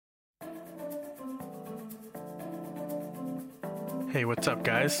Hey, what's up,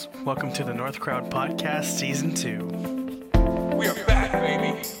 guys? Welcome to the North Crowd Podcast, Season 2. We are back,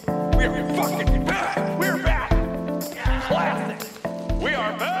 baby. We are fucking back. We're back. Classic. We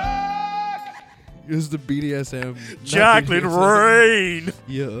are back. This is the BDSM. Chocolate rain!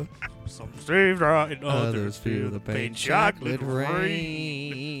 Yeah. Some streams right and Others feel the pain. Chocolate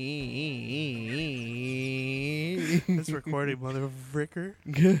rain. That's recording, mother fricker.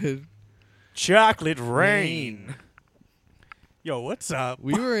 Good. Chocolate rain. Yo, what's up?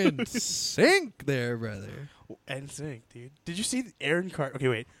 We were in sync there, brother. NSYNC, dude. Did you see Aaron Carter? Okay,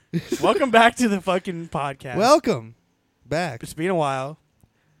 wait. Welcome back to the fucking podcast. Welcome back. It's been a while.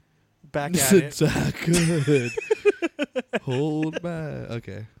 Back at it. Zakk, good. Hold back.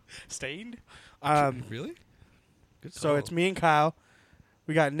 Okay. Stained. Really? Good So call. it's me and Kyle.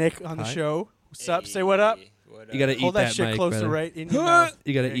 We got Nick on the Hi. show. What's up? Say what up. You gotta Hold eat that shit mic, closer brother. right in your mouth.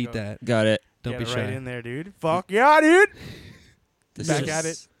 You gotta There you eat go. that. Got it. Don't Get be it shy. right in there, dude. Fuck yeah, dude. This Back just, at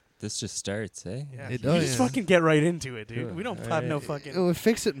it. This just starts, eh? Yeah. It You does, just yeah. fucking get right into it, dude. Cool. We don't have Alright. no fucking We'll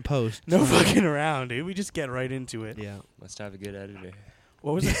fix it in post. no It's fine. fucking around, dude. We just get right into it. Yeah. Must have a good editor.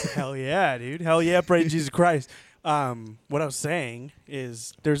 What was it? Hell yeah, dude. Hell yeah, praise Jesus Christ. What I was saying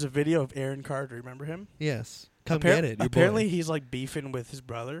is there's a video of Aaron Carter. Remember him? Yes. Come get it. Your Apparently boy. he's like beefing with his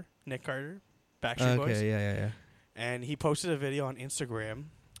brother, Nick Carter, Backstreet Boys. Okay. Yeah. And he posted a video on Instagram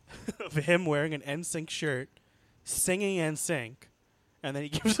of him wearing an NSYNC shirt, singing NSYNC, and then he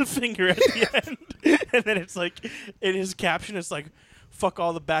gives a finger at the end. And then it's like, in his caption, it's like, fuck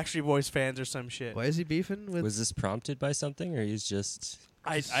all the Backstreet Boys fans or some shit. Why is he beefing with? Was this prompted by something, or he's just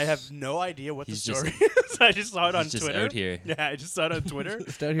I have no idea what the He's just- story is. I just saw it on he's just Twitter. out here? Yeah, I just saw it on Twitter.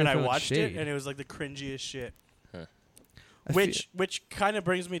 Just out here And I throwing watched shade. it, and it was like the cringiest shit. Huh. I Which kind of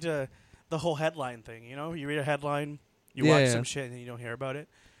brings me to the whole headline thing. You know, you read a headline, you Yeah, watch yeah. some shit, and then you don't hear about it.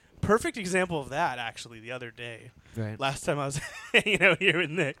 Perfect example of that, actually, the other day. Right. Last time I was hanging out here with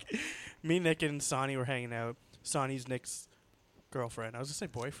Nick. Me, Nick, and Sonny were hanging out. Sonny's Nick's girlfriend. I was going to say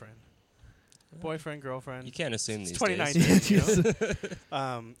boyfriend. Boyfriend, girlfriend. You can't assume It's these 2019. days. You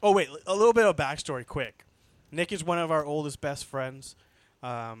know? Oh, wait. A little bit of backstory, quick. Nick is one of our oldest best friends.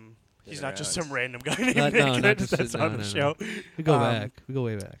 He's Been not just around. some random guy named Not- Nick no, not that's just- on no, the no, show. We go Um, back. We go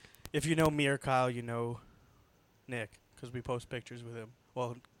way back. If you know me or Kyle, you know Nick because we post pictures with him.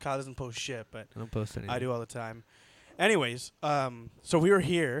 Well, Kyle doesn't post shit, but I don't post anything. I do all the time. Anyways, so we were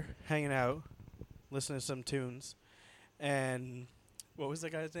here hanging out, listening to some tunes, and what was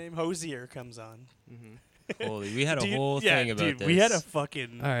that guy's name? Hosier comes on. Mm-hmm. Holy, we had a Dude, whole yeah, thing about dude, this. we had a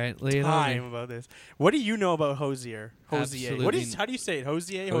fucking All right, lay it on time me. about this. What do you know about Hosier? Hosier. What is? Absolutely. How do you say it?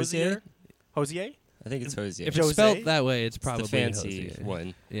 Hosier. Hosier? Hosier. Hosier. I think it's Hosier. If Jose? it's spelled that way, it's It's probably the fancy Hosier.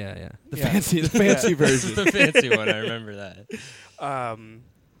 one. Yeah. The Yeah. fancy Yeah. version. the fancy one. I remember that.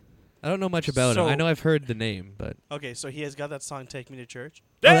 I don't know much about him. So- I know I've heard the name, but Okay, so he has got that song "Take Me to Church." oh,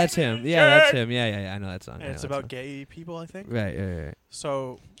 that's him. Yeah, that's him. Yeah. I know that song. And I know it's that about song. gay people, I think. Right.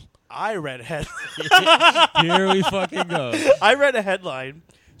 So I read a head. Here we fucking go. I read a headline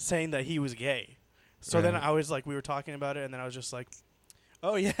saying that he was gay. So then Right. I was like, we were talking about it, and then I was just like,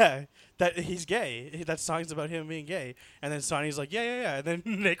 oh yeah, that he's gay. That song's about him being gay. And then Sonny's like, yeah. And then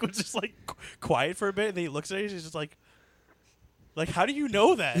Nick was just like quiet for a bit, and then he looks at it, he's just like, how do you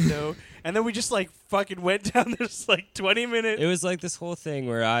know that though? And then we just like fucking went down this like 20-minute. It was like this whole thing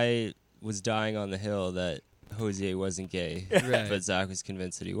where I was dying on the hill that Hosier wasn't gay, Right. but Zakk was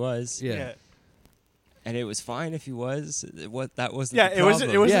convinced that he was. Yeah. And it was fine if he was. What that wasn't. Yeah, the it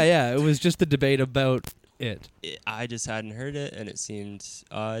wasn't- problem. it wasn't- Yeah. It was just a debate about it. I just hadn't heard it, and it seemed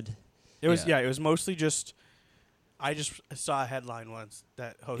odd. It was Yeah. it was mostly just. I just saw a headline once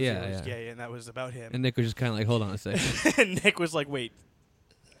that Hosier Yeah, was yeah. gay, and that was about him. And Nick was just kind of like, hold on a second. And Nick was like, "Wait,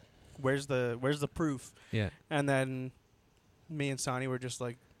 where's the proof?" Yeah. And then me and Sonny were just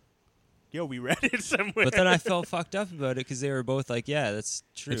like, "Yo, we read it somewhere." But then I felt fucked up about it because they were both like, "Yeah, that's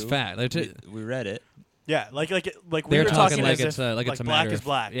true. It's fact. Like, We read it, yeah, like we They're were talking like as it's if, like it's a black matter is of-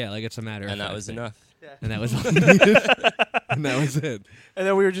 black. Yeah, like it's a matter. and of that fact was thing. enough." And that was and that was it. And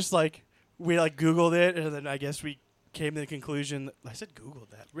then we were just like, we like Googled it, and then I guess we came to the conclusion. I said Googled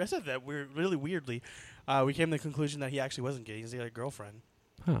that. I said that really weirdly. We came to the conclusion that he actually wasn't gay. He had a girlfriend.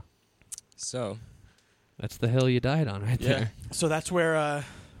 Huh. So That's the hill you died on right yeah, there. So that's where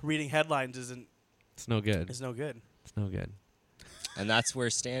reading headlines It's no good. is no good. It's no good. and that's where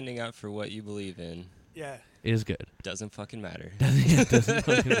standing up for what you believe in Yeah. It is good. doesn't fucking matter. It doesn't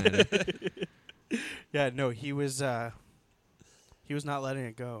fucking matter. Yeah, no, he was not letting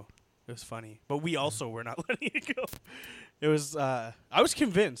it go. It was funny. But we also were not letting it go. It was I was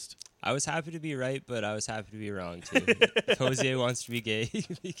convinced. I was happy to be right, but I was happy to be wrong too. If Hosier wants to be gay, he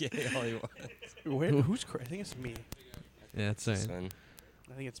can be gay all he wants. Who's I think it's me. Yeah, that's This right. one.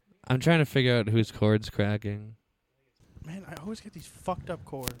 I think it's. I'm trying to figure out whose chord's cracking. Man, I always get these fucked up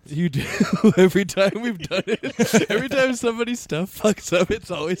chords. You do. Every time we've done it. Every time somebody's stuff fucks up, it's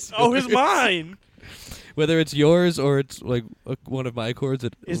always Oh, it's yours. mine. Whether it's yours or it's like one of my chords.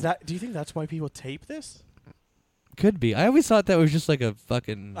 It Is that? Do you think that's why people tape this? could be. I always thought that was just like a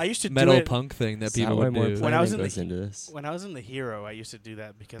fucking I used to do metal it- punk thing that Is people why would more do. When I was planning in the goes into this. When I was in The Hero, I used to do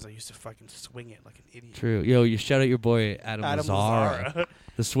that because I used to fucking swing it like an idiot. True. Yo, you shout out your boy Adam Lazzara, Lazzara.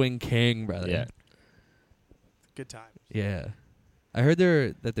 the swing king, brother. Yeah. Good times. Yeah. I heard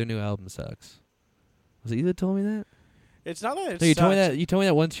that their new album sucks. Was it you that told me that? It's not that it No, you told me sucks. that. You told me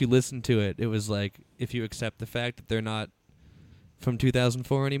that once you listened to it, it was like if you accept the fact that they're not from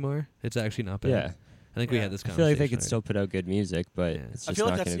 2004 anymore, it's actually not bad. Yeah. I think we Yeah. had this I feel conversation. like they could already. still put out good music, but Yeah. it's I just feel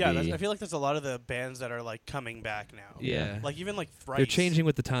like not that's going yeah. to be. I feel like there's a lot of the bands that are like coming back now. Yeah. Like even like Thrice. They're changing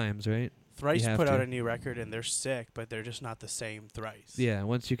with the times, right? Thrice You have put out to. a new record and they're sick, but they're just not the same Thrice. Yeah.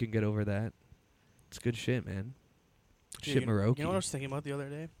 Once you can get over that, it's good shit, man. Dude, Shit, you Maroki. know what I was thinking about the other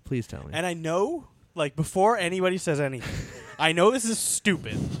day? Please tell me. And I know, like, before anybody says anything, I know this is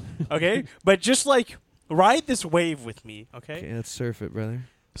stupid, okay? But just, like, ride this wave with me, okay? Okay, let's surf it, brother.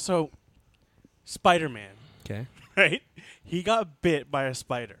 So, Spider-Man, Okay. right? He got bit by a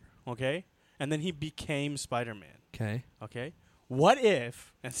spider, okay? And then he became Spider-Man, Okay. okay? What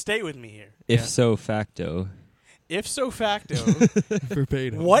if, and stay with me here, if Yeah. so facto. if so facto,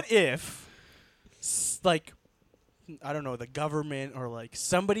 Verbatim. what if, like, I don't know, the government or, like,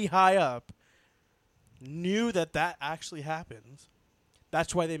 somebody high up knew that that actually happens?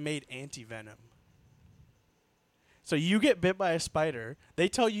 That's why they made anti-venom. So you get bit by a spider, they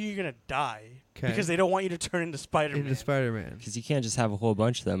tell you you're going to die 'Kay. because they don't want you to turn into Spider-Man. Into Spider-Man. Because you can't just have a whole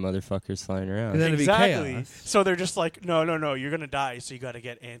bunch of them motherfuckers flying around. And then it'd be Exactly. chaos. So they're just like, no, you're going to die, so you got to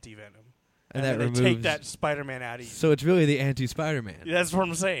get anti-venom. And then that they take removes- that Spider-Man out of you. So it's really the anti-Spider-Man. That's what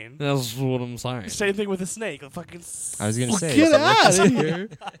I'm saying. That's what I'm saying. Same thing with a snake. The fucking I was going to say. Get it's out like- of here.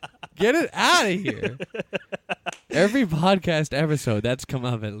 Get it out of here. Every podcast episode, that's come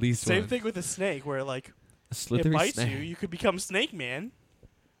up at least Same once. thing with a snake where, like, A it slithery bites snake. you could become Snake Man,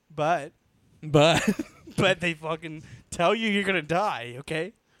 but But they fucking tell you you're gonna die.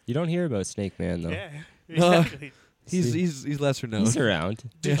 Okay? You don't hear about Snake Man, though. Yeah, No. exactly. he's lesser known. He's around.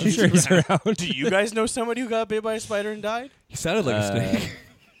 Yeah, I'm sure he's around. Do you guys know somebody who got bit by a spider and died? He sounded like a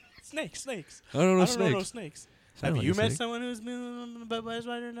snake. Snakes. I don't know I don't snakes. know no snakes. Sounded Have like you a met snake. someone who's been bit by a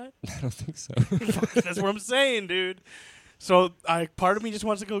spider and died? I don't think so. That's what I'm saying, dude. So part of me just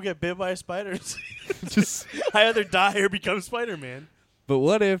wants to go get bit by a spider. Just, I either die or become Spider-Man. but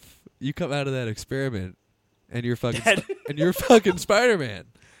what if you come out of that experiment and you're fucking Dead. and you're fucking Spider-Man?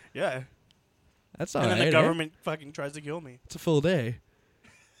 Yeah. That's And all then right. the eh? government fucking tries to kill me. It's a full day.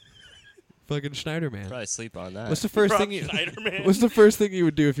 Fucking Schneiderman. Probably sleep on that. What's the first Rob thing you? Schneiderman. What's the first thing you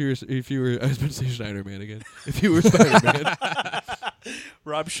would do if you were? I was about to say Schneiderman again. If you were Spider-Man,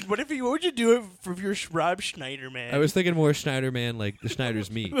 What would you do if you're Rob Schneiderman? I was thinking more Schneiderman, like the Schneider's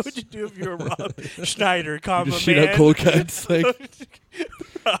What meats. would you do if you were Rob Schneider, comma Just shoot man? out cold cuts, like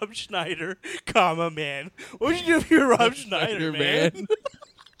Rob Schneider, comma man. What would you do if you were Rob Schneider, man?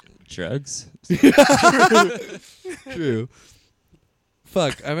 Drugs? True.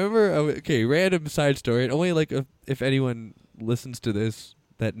 Fuck. I remember. Okay, random side story. And only like if anyone listens to this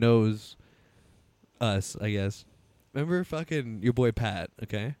that knows us, I guess. Remember fucking your boy Pat?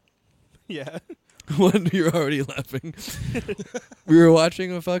 Okay. Yeah. One, you're already laughing. We were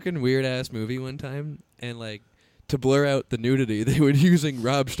watching a fucking weird ass movie one time, and like to blur out the nudity, they were using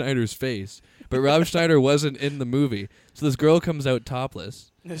Rob Schneider's face, but Rob Schneider wasn't in the movie. So this girl comes out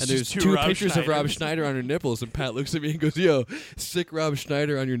topless, It's and there's just two Rob pictures of Rob Schneiders. Schneider on her nipples, and Pat looks at me and goes, "Yo, sick Rob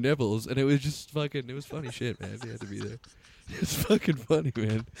Schneider on your nipples," and it was just fucking. It was funny shit, man. You had to be there. It's fucking funny,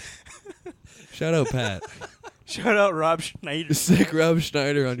 man. Shout out Pat. Shout out Rob Schneider. Sick Rob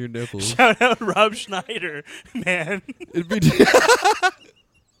Schneider on your nipples. Shout out Rob Schneider, man. It'd be different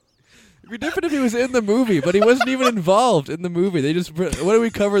if he was in the movie, but he wasn't even involved in the movie. They just what do we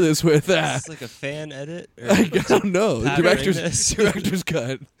cover this with? It's like a fan edit? Or I don't know. The Pat director's wrote this. director's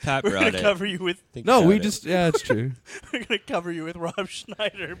cut. Pat We're brought gonna it. cover you with. Think No, about we it. just it's true. We're gonna cover you with Rob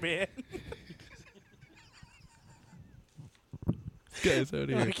Schneider, man. Guys out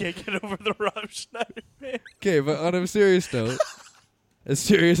I here. can't get over the Rob Schneider, man. Okay, but on a serious note, as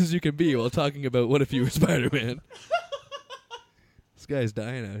serious as you can be while talking about what if you were Spider-Man. This guy's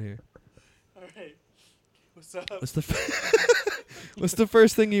dying out here. All right. What's up? What's the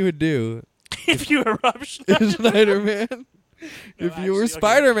first thing you would do If you were Rob Schneider. if Spider-Man? If you were actually, okay.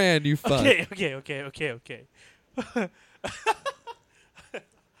 Spider-Man, you fuck. Okay.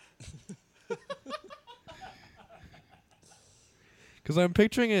 Because I'm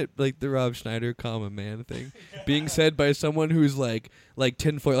picturing it like the Rob Schneider "Calm Man" thing being said by someone who's like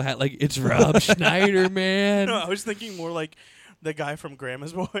tinfoil hat, like it's Rob Schneider, man. No, I was thinking more like the guy from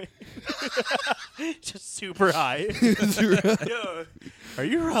Grandma's Boy. Just super high. Yo, are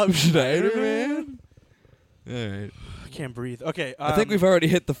you Rob Schneider, man? All right. I can't breathe. Okay. I think we've already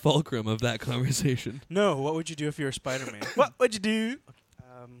hit the fulcrum of that conversation. No, what would you do if you were Spider-Man? What would you do?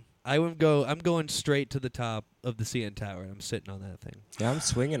 I'm going straight to the top of the CN Tower. I'm sitting on that thing. Yeah, I'm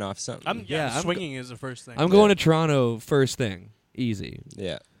swinging off something. I'm swinging is the first thing. I'm going to Toronto first thing. Easy.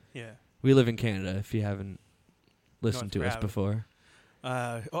 Yeah. Yeah. We live in Canada, if you haven't listened North to us Rabbit. before.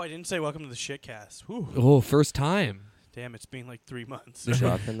 I didn't say welcome to the shitcast. Whew. Oh, first time. Damn, it's been like 3 months.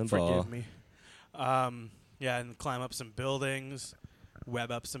 Dropping the ball. Forgive me. Yeah, and climb up some buildings, web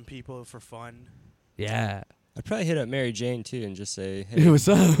up some people for fun. Yeah. I'd probably hit up Mary Jane too and just say, "Hey, What's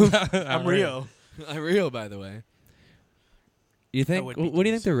up? I'm real. I'm real, by the way. You think? would What be do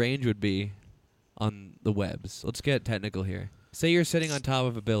you think the range would be on the webs? Let's get technical here. Say you're sitting on top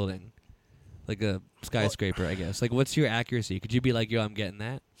of a building, like a skyscraper, I guess. Like, what's your accuracy? Could you be like, "Yo, I'm getting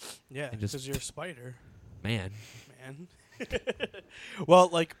that"? Yeah, And just- because you're a spider, Man. man. Well,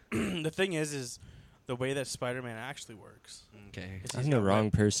 like the thing is the way that Spider-Man actually works. Okay. is I'm he's the got wrong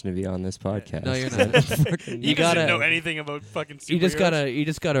web- person to be on this podcast." No, you're not. You You gotta doesn't know anything about fucking superheroes. You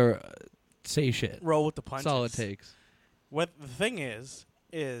just gotta say shit. roll with the punches. That's all it takes. What the thing is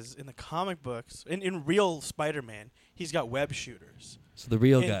in the comic books, in real Spider-Man, he's got web shooters. So the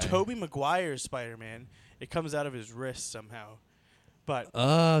real In guy. Tobey Maguire's Spider-Man, it comes out of his wrist somehow. But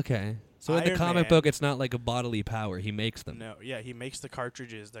Oh, okay. So in the Iron comic Man- book, it's not like a bodily power. He makes them. no, yeah, he makes the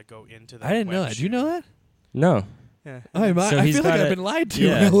cartridges that go into the I didn't know web that. Did you know that? No, Yeah. I So he's feel like got I've it- been lied to.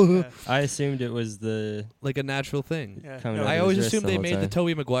 yeah. Yeah. I assumed it was the Like a natural thing. Yeah. Coming No, out I of always his wrist assumed the they whole made the time.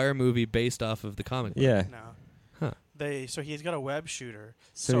 Tobey Maguire movie based off of the comic book. yeah. No. Huh. So he's got a web shooter.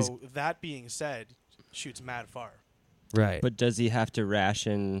 So So that being said, shoots mad far. Right. But does he have to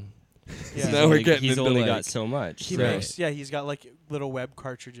ration? Yeah. Now we're getting He's into, only like- got so much. He so Right. makes, he's got like little web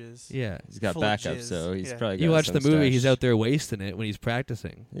cartridges. yeah. He's got full of backup, jizz. so he's Yeah. probably got You watch some the movie, he's stash. out there wasting it when he's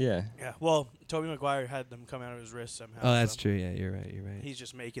practicing. Yeah. Yeah. Well, Tobey Maguire had them come out of his wrist somehow. Oh, that's so true. Yeah, you're right. You're right. He's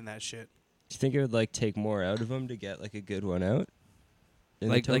just making that shit. Do you think it would like take more out of him to get like a good one out? In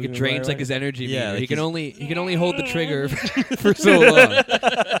the Like Tobey it drains Maguire like one? his energy Yeah, meter. like He can he's- only hold the trigger for so long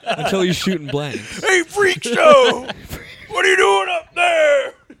until he's shooting blanks. Hey, freak show! What are you doing up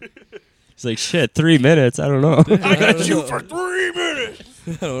there? He's like, shit, 3 minutes. I don't know. I got you for 3 minutes.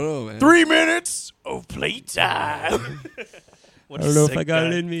 I don't know, man. 3 minutes of playtime. I don't know if I got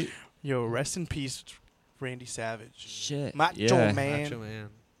it in me. Yo, rest in peace, Randy Savage. Shit. Macho yeah. Man. Macho Man.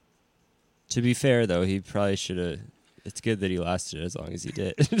 To be fair, though, he probably should have. It's good that he lasted as long as he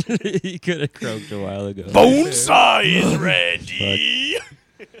did. He could have croaked a while ago. Bone size, Randy.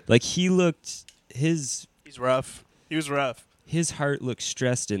 Like he looked, his He's rough. He was rough. heart looked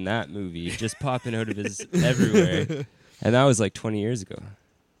stressed in that movie, just popping out of his everywhere. And that was like 20 years ago.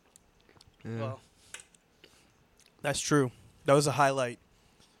 Yeah. Well, that's true. That was a highlight.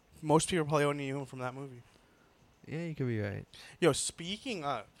 Most people probably only knew him from that movie. Yeah, you could be right. Yo, speaking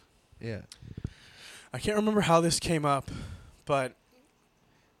of, Yeah. I can't remember how this came up, but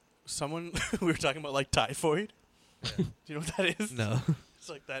someone we were talking about like typhoid. Do you know what that is? No. It's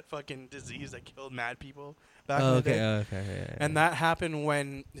like that fucking disease that killed mad people back Oh, in the okay. day. Okay. Yeah, And that happened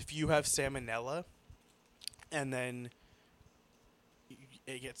when if you have salmonella, and then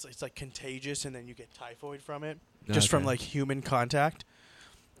it's like contagious, and then you get typhoid from it, just from Okay. like human contact.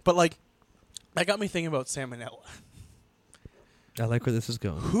 But like, that got me thinking about salmonella. I like where this is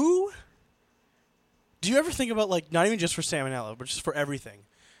going. Who? Do you ever think about like not even just for salmonella, but just for everything?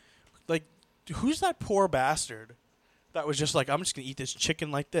 Like, who's that poor bastard that was just like, I'm just gonna eat this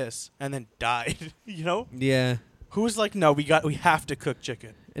chicken like this, and then died? You know? Yeah. Who's like, no, we have to cook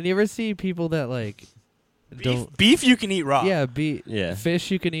chicken. And you ever see people that like don't? Beef you can eat raw. Yeah, Yeah.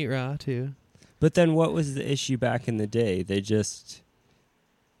 fish you can eat raw too. But then what was the issue back in the day? They just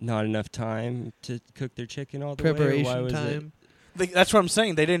not enough time to cook their chicken all the way? Or why Preparation was time. That's what I'm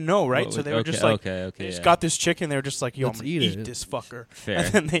saying. They didn't know, right? What So was- they were okay, just like, okay, they just yeah. got this chicken. They were just like, yo, Let's I'm gonna eat eat it. this fucker. Fair. And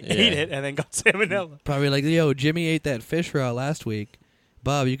then they Yeah. ate it, and then got salmonella. Probably like, yo, Jimmy ate that fish raw last week.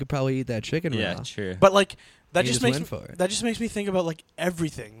 Bob, you could probably eat that chicken Yeah, raw. true. But like, that He just just makes went for it. that just makes me think about like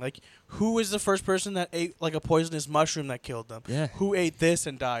everything. Like, who was the first person that ate like a poisonous mushroom that killed them? Yeah. Who ate this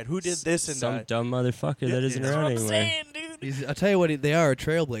and died? Who did this and Some died? dumb motherfucker that isn't That's around what I'm anymore. saying, dude. I'll tell you what, they are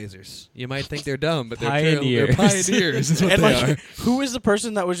trailblazers. You might think they're dumb, but they're Pioneers. they're pioneers. Is what And they like, are. who is the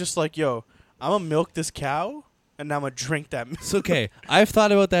person that was just like, yo, I'm gonna milk this cow and now I'm gonna drink that. It's okay. I've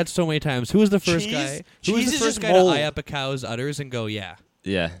thought about that so many times. Who was the first Cheese? guy? Who was Cheese the is first just guy mold. to eye up a cow's udders and go, yeah,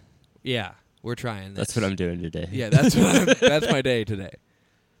 we're trying this. That's what I'm doing today. Yeah, that's that's my day today.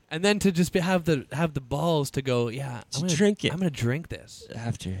 And then to just have the balls to go, yeah, To drink it. I'm gonna drink this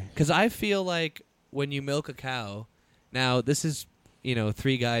After. because I feel like when you milk a cow, now this is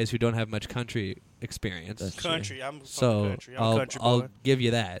 3 guys who don't have much country experience. That's Country. I'm from So country. I'm a country boy. I'll give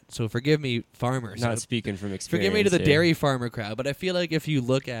you that. So forgive me, farmers. Not speaking from experience. Forgive me to the here. dairy farmer crowd, but I feel like if you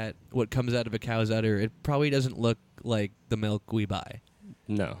look at what comes out of a cow's udder, it probably doesn't look like the milk we buy.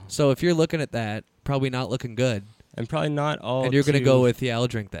 No. So if you're looking at that, probably not looking good. And probably not all. And you're going to too go with, yeah, I'll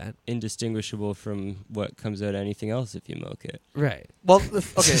drink that. indistinguishable from what comes out of anything else if you milk it. Right. Well,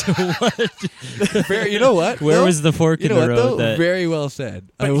 okay. You know what? Where though? was the fork You in know the what, road? though? That Very well said.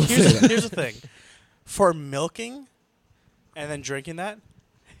 I But will say that. here's the thing. For milking and then drinking that,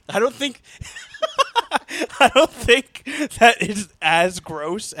 I don't think that is as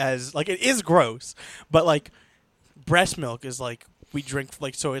gross as it is gross, but breast milk is we drink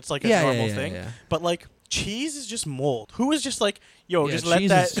so it's like a normal thing. Yeah. But cheese is just mold. Who is just Yeah, just let cheese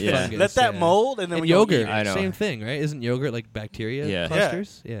that is Yeah. fungus, let that yeah. mold and then And we go yogurt, eat it. I know. same thing, right? Isn't yogurt like bacteria Yeah.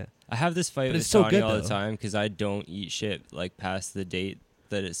 clusters? Yeah. I have this fight But with it's so Donnie good, all the though. time because I don't eat shit past the date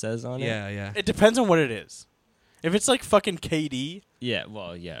that it says on it. Yeah. It depends on what it is. If it's fucking KD, Yeah.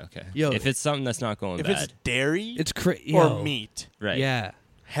 Well. Yeah. Okay. Yo. If it's something that's not going if bad, it's dairy It's or meat, right? Yeah.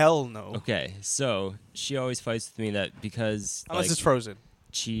 hell no. Okay. So she always fights with me that because Unless it's frozen.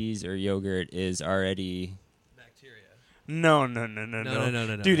 cheese or yogurt is already. No.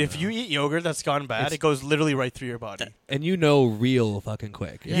 No. Dude, if you eat yogurt that's gone bad, It's- it goes literally right through your body. And real fucking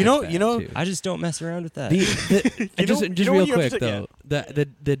quick. You know- too. I just don't mess around with that. And just you know real when you have quick to- though,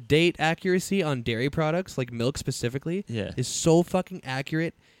 the date accuracy on dairy products like milk specifically Yeah. is so fucking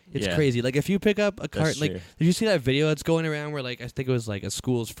accurate. It's Yeah. crazy. If you pick up a carton, true. did you see that video that's going around where I think it was a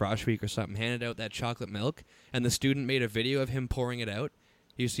school's frosh week or something handed out that chocolate milk and the student made a video of him pouring it out.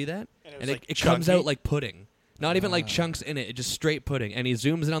 Do you see that? And And was, it comes chunky. out like pudding. Not even chunks in it, just straight pudding. And he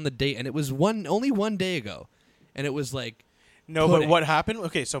zooms in on the date and it was only 1 day ago. And it was No, pudding. but what happened?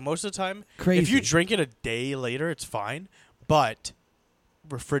 Okay, so most of the time, Crazy. if you drink it a day later, it's fine, but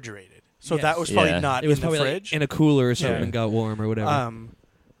refrigerated. So Yes. that was probably Yeah. not it was in the probably fridge. in a cooler or something Yeah. and got warm or whatever.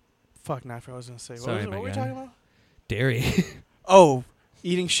 Fuck, now I forgot what I was gonna say. Sorry, What my were we guy. talking about? Dairy. Oh,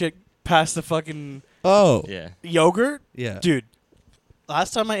 eating shit past the fucking Oh. Yeah. yogurt, Yeah. dude.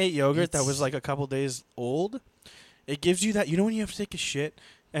 Last time I ate yogurt that It's- was a couple days old, it gives you that. You know when you have to take a shit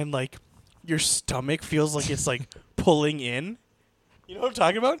and your stomach feels like it's pulling in. You know what I'm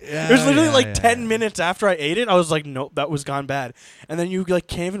talking about? Yeah, It was literally yeah, 10 yeah. minutes after I ate it. I was like, nope, that was gone bad. And then you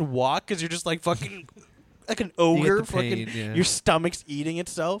can't even walk because you're just fucking like an ogre. the pain, Fucking yeah. your stomach's eating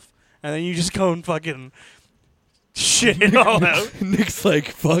itself, and then you just go and fucking shit it all out. Nick's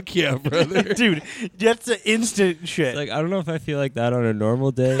fuck yeah, brother. Dude, that's an instant shit. I don't know if I feel like that on a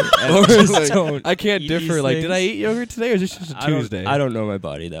normal day. I Or, just don't I can't eat differ. these Did I things. eat yogurt today or is this just a Tuesday? I don't know my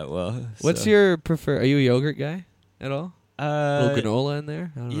body that well. What's so. your prefer? Are you a yogurt guy at all? A little granola in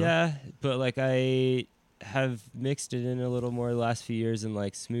there? I don't know. Yeah, but I have mixed it in a little more the last few years in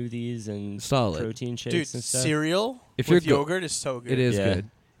smoothies and Solid. protein shakes Dude, and stuff. cereal If with you're go- yogurt is so good. It is Yeah. good.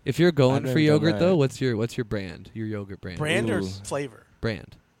 If you're going I've for never done yogurt though, that. what's your brand? Your yogurt brand. Brand or Ooh. flavor?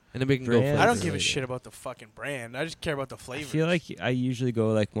 Brand. And then we can go. Brand. I don't flavor give a later. shit about the fucking brand. I just care about the I flavor. feel like I usually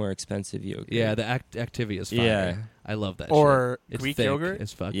go more expensive yogurt. Yeah, the Activia is fire. Yeah. I love that. Or shit. It's Greek thick yogurt?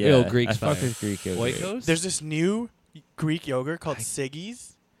 as fuck. Yeah, Ew, Greek's I fuck fire. with Greek yogurt. Oikos? There's this new Greek yogurt called Siggy's.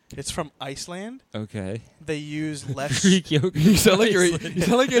 It's from Iceland. Okay. They use less. Greek yogurt. You sound like you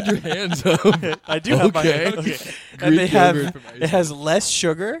had your hands up. I do have my Okay. okay. And Greek they have yogurt from it has less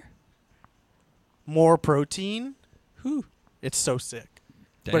sugar, more protein. Whew. It's so sick,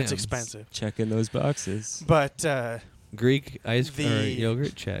 but it's Damn. expensive. Checking those boxes. But Greek ice or The-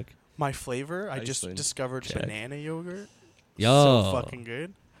 yogurt check. my flavor, I just Iceland. discovered Check. banana yogurt. Yo. So fucking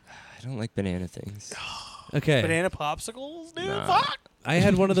good. I don't like banana things. Okay. Banana popsicles, dude. Nah. Fuck. I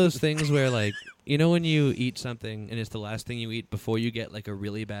had one of those things where when you eat something and it's the last thing you eat before you get a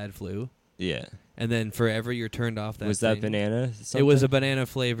really bad flu, Yeah. and then forever you're turned off that Was that thing. banana? It was a something? banana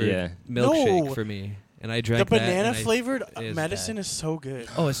flavored Yeah. milkshake No. for me, and I The drank that, banana and flavored it is medicine bad. is so good.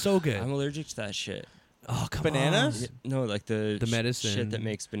 Oh, it's so good. I'm allergic to that shit. Oh, come Bananas? on. No, the medicine. shit that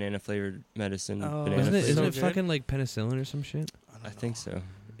makes banana flavored medicine. Oh. banana Isn't it So isn't good. it fucking penicillin or some shit? I think so.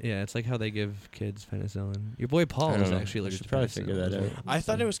 Yeah, it's how they give kids penicillin. Your boy Paul I don't is know. actually I allergic should to probably penicillin figure that as well. out. I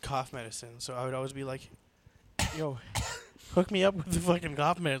thought it was cough medicine, so I would always be like, "Yo, hook me up with the fucking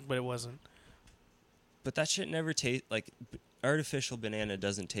cough medicine," but it wasn't. But that shit never tastes artificial banana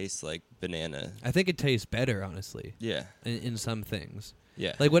doesn't taste like banana. I think it tastes better, honestly, Yeah. in some things.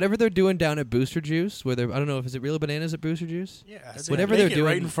 Yeah. Like whatever they're doing down at Booster Juice, where they're, I don't know if is it real bananas at Booster Juice? Yeah. Whatever make they're it doing-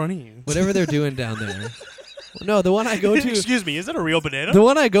 right in front of you. Whatever they're doing down there. No, the one I go to. Excuse me, is that a real banana? The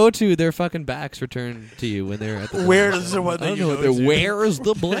one I go to, their fucking backs return to you when they're at the. Where is the one I that don't you know go what they're. to? Where's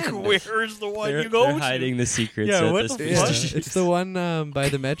the blend? Where's the one They're, you go they're to? hiding the secrets Yeah, at what this the Yeah, fuck? it's the one by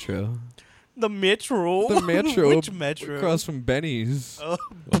the Metro. The Metro. The Metro. Which Metro? Across from Benny's. Oh.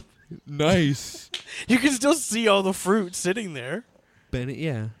 Nice. You can still see all the fruit sitting there. Benny,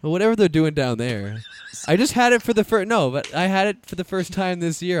 yeah. Well, whatever they're doing down there. I just had it for the first. No, but I had it for the first time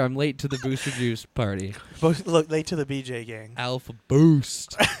this year. I'm late to the Booster Juice party. Look, late to the BJ gang. Alpha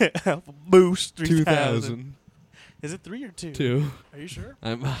Boost Alpha Boost 3000. 2000. Is it 3 or 2? 2. Are you sure?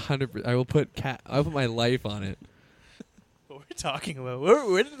 I'm 100%. I will put I'll put my life on it. What were we talking about?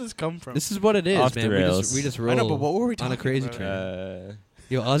 Where did this come from? This is what it is, Off the man. rails. We just I roll know, but what were we on talking a crazy about? train.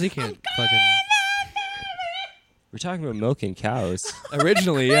 Yo, Ozzy can't fucking. We're talking about milking cows.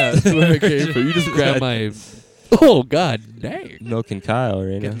 Originally, yeah, that's where it came from. You just grabbed my. Oh God, dang! Milking Kyle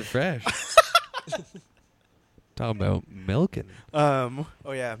right Getting now. fresh. Talking about milking. Oh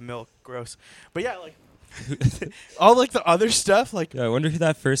yeah, milk, gross. But yeah, like all like the other stuff, like Yeah, I wonder who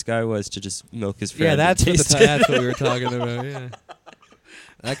that first guy was to just milk his friend. Yeah, and that's what, taste it. that's what we were talking about. Yeah,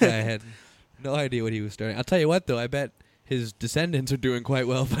 that guy had no idea what he was starting. I'll tell you what, though, I bet his descendants are doing quite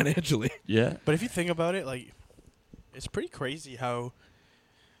well financially. Yeah. but if you think about it, like it's pretty crazy how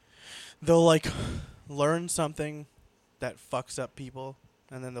they'll like learn something that fucks up people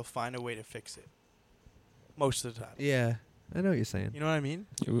and then they'll find a way to fix it. Most of the time. Yeah, I know what you're saying. You know what I mean?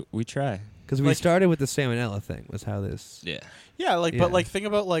 We try. Because we Like- started with the salmonella thing. Was how this. Yeah. Yeah, like Yeah. but like think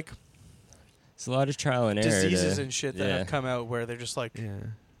about like It's a lot of trial and error. diseases to- and shit that yeah. have come out where they're just like Yeah,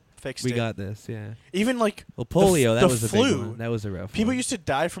 fixed we it. got this. Yeah. Even like Well, polio. That the was a flu. big one. That was a rough. people one. used to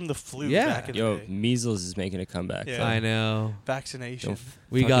die from the flu Yeah. back in Yo, the day. measles is making a comeback. Yeah. though. I know. Vaccination. Don't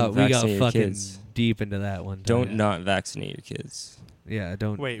We Fucking got vaccinate your fucking kids. deep into that one. Don't time. not vaccinate your kids. Yeah,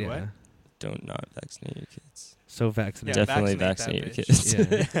 don't. Wait, yeah. what? Don't not vaccinate your kids. So vaccinated. Yeah, Definitely vaccinate vaccinate your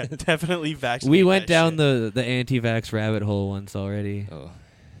that kids. Yeah. Definitely vaccinate. We went that down shit. the anti-vax rabbit hole once already, Oh,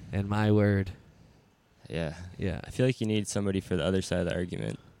 and my word, yeah. yeah, I feel like you need somebody for the other side of the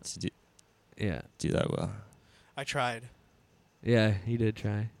argument to yeah, do that well. I tried. yeah. He did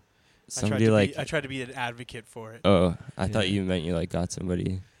try. Somebody like, I tried to be an advocate for it. oh, I thought Yeah. you meant you like got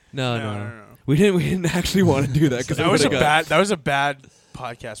somebody. No. We didn't actually want to do that because That was a bad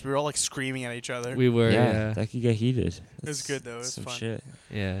podcast. We were all like screaming at each other. We were, yeah, yeah, that could get heated. It was That's good, though. It was some fun. shit.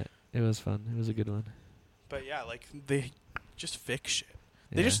 yeah. It was fun. It was a good one. But yeah, like they just fix shit.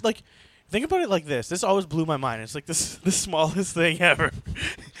 They Yeah. just like think about it like this. This always blew my mind. It's like this the smallest thing ever.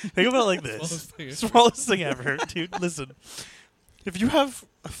 Think about it like this. Smallest thing ever, dude. Listen, if you have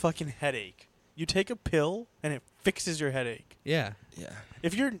a fucking headache, you take a pill and it fixes your headache. Yeah, Yeah.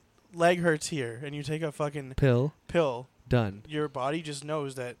 If your leg hurts here and you take a fucking pill pill, done. your body just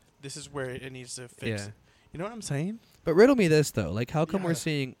knows that this is where it needs to fix. Yeah. You know what I'm saying? But riddle me this though, like how come Yeah. we're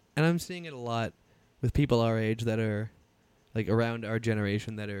seeing, and I'm seeing it a lot with people our age that are, like around our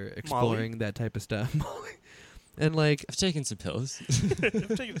generation that are exploring that type of stuff, Molly, and like, I've taken some pills.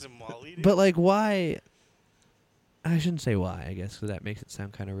 I'm taking some Molly. Dude. but like why? I shouldn't say why, I guess, because that makes it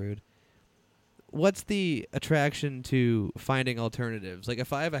sound kind of rude. What's the attraction to finding alternatives? Like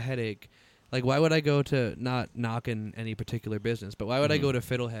if I have a headache, like why would I go to, not knocking any particular business, but why would I go to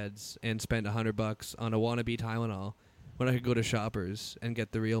Fiddleheads and spend $100 on a wannabe Tylenol when I could go to Shoppers and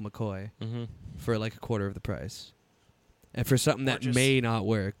get the real McCoy Mm-hmm. for like a quarter of the price? And for something Or that just may not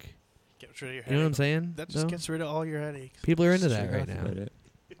work. Get rid of your You know what I'm headache. saying? That just No? gets rid of all your headaches. People are into that right now.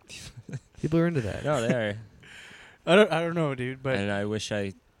 People are into that. No, they are. I don't know, dude. But And I wish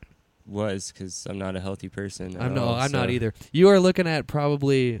I was, because I'm not a healthy person. at I'm all, not so- either. You are looking at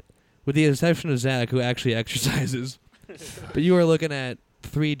probably, with the exception of Zakk, who actually exercises, but you are looking at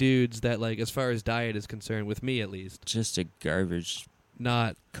 3 dudes that, like, as far as diet is concerned, with me at least, Just a garbage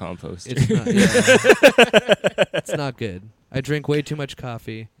not. composter. It's not. Yeah. It's not good. I drink way too much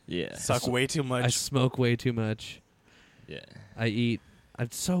coffee. Yeah. suck way too much. I smoke way too much. Yeah. I eat.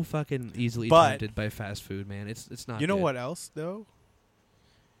 I'm so fucking easily But- tempted by fast food, man. It's not. You know good. what else though?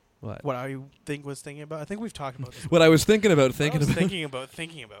 What? What I was thinking about. I think we've talked about this. What I was thinking about But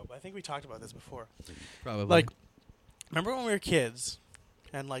I think we talked about this before. probably. Like, remember when we were kids,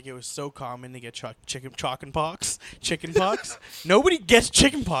 and like it was so common to get chicken pox? Nobody gets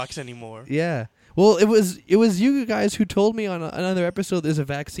chicken pox anymore. yeah. Well, it was you guys who told me on another episode there's a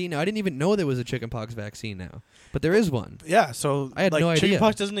vaccine. Now, I didn't even know there was a chickenpox vaccine now, but there is one. Yeah, so I had no idea.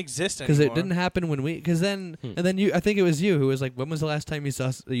 chickenpox doesn't exist anymore. Because it didn't happen when we. Because then, and then you. I think it was you who was like, "When was the last time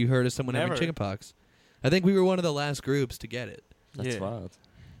you heard of someone having Never. chickenpox?" I think we were one of the last groups to get it. That's Yeah. wild.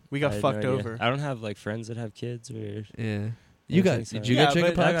 We got I had fucked no idea. over. I don't have like friends that have kids or. Yeah. You got? so. Did you Yeah, get but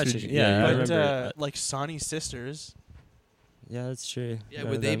chickenpox? I got Or chicken- did you- yeah, I But remember. like Sonny's sisters, Yeah, that's true. Yeah. None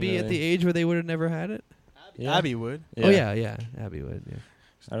Would of they them be at really- the age where they would have never had it? Yeah. Abby would. Oh yeah. Abby would. Yeah.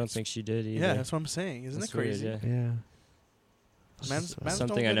 I don't think she did either. Yeah, that's what I'm saying. Isn't That's it crazy? weird, yeah. Yeah. Man's Something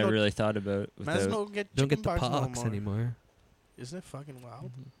don't I get never no- really thought about. Man's Without, don't get Don't get the chickenpox no pox more. anymore. Isn't it fucking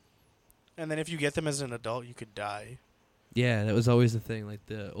wild? And then if you get them as an adult, you could die. Yeah, that was always the thing. Like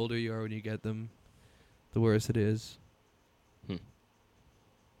the older you are when you get them, the worse it is.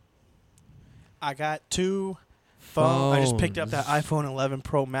 I got two phones. I just picked up that iPhone 11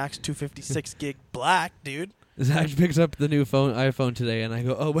 Pro Max 256 gig black, dude. Zach picks up the new iPhone today, and I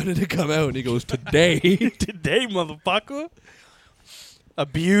go, "Oh, when did it come out?" And he goes, "Today." Today, motherfucker.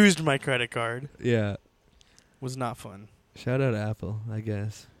 Abused my credit card. Yeah. Was not fun. Shout out Apple, I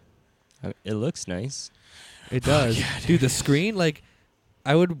guess. It looks nice. It does. yeah, Dude, the screen, like,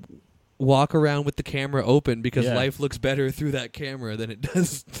 I would walk around with the camera open because Yeah. life looks better through that camera than it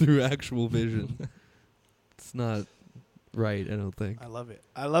does through actual vision. It's not right, I don't think. I love it.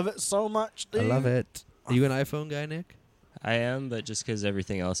 I love it so much, dude. I love it. Are you an iPhone guy, Nick? I am, but just because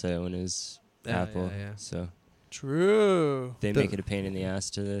everything else I own is Yeah, Apple, yeah. so True. they The- make it a pain in the ass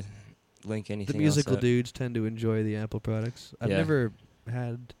to link anything. The musical else up. dudes tend to enjoy the Apple products. I've Yeah. never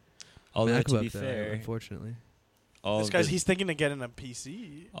had Although Mac to be though, fair, unfortunately. all This of guy's the, he's thinking of getting a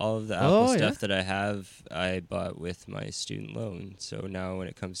PC. all of the Oh, Apple yeah? stuff that I have, I bought with my student loan. So now, when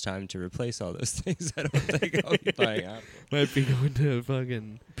it comes time to replace all those things, I don't think I'll be buying Apple. Might be going to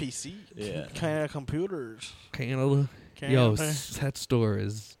fucking PC. Yeah. Kind of computers. Canada. Canada. Yo, that store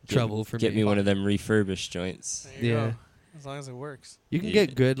is trouble for Get me. me one of them refurbished joints. There you Yeah. go. As long as it works. You can Yeah.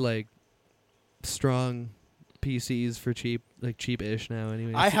 get good, like, strong PCs for cheap, like cheap-ish now.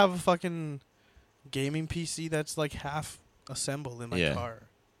 Anyway, I have a fucking gaming PC that's like half assembled in my Yeah. car.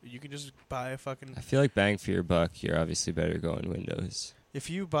 You can just buy a fucking. I feel like bang for your buck, you're obviously better going Windows.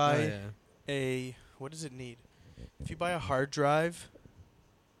 If you Oh, buy yeah. a, what does it need? If you buy a hard drive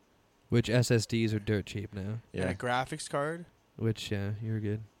Which SSDs are dirt cheap now. Yeah. and a graphics card, Which, yeah, you're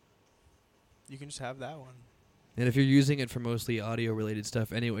good. you can just have that one. And if you're using it for mostly audio-related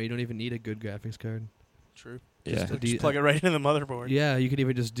stuff anyway, you don't even need a good graphics card. True. Yeah. Just plug it right into the motherboard. Yeah, you could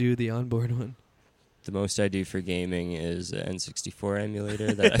even just do the onboard one. The most I do for gaming is an N64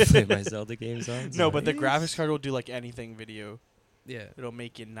 emulator that I play my Zelda games on. No, but the graphics card will do like anything video. Yeah. It'll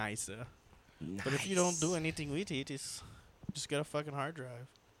make it nicer. But if you don't do anything with it, it's just get a fucking hard drive.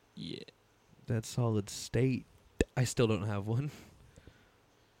 Yeah. That's solid state. I still don't have one.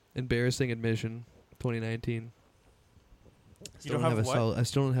 Embarrassing admission, 2019. You don't have what? I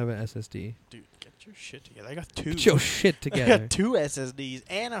still don't have an SSD. Dude, get your shit together. I got two. Get your shit I together. got two SSDs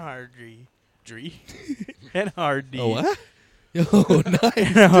and a hard D. And a hard D. Oh, what? Yo, nice,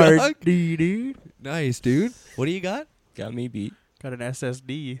 And a hard dog. D, dude. Nice, dude. What do you got? Got me beat. Got an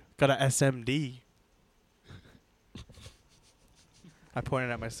SSD. Got an SMD. I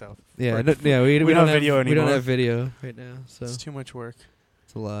pointed at myself. Yeah, Or- no, yeah. We don't don't have have video We don't anymore. have video right now, so It's too much work.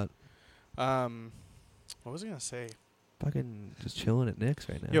 it's a lot. What was I gonna say? Fucking just chilling at Nick's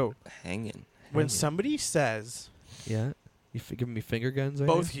right now. Yo, Hanging. when Hanging. somebody says Yeah, you giving me finger guns right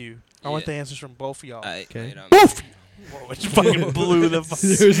both now? you, I want Yeah. the answers from both of y'all. Okay. Whoa, it fucking blew the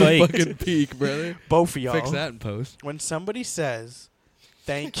There's a Spiked. fucking peak, brother. both of y'all. Fix that in post. When somebody says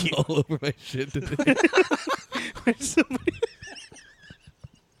thank you, All over my shit today. when somebody,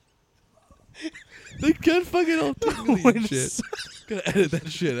 They got fucking all tingly when and shit. s- Gotta edit that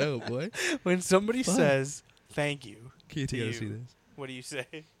shit out, boy. when somebody Fuck. says thank you, Keith, To you gotta you. see this. what do you say?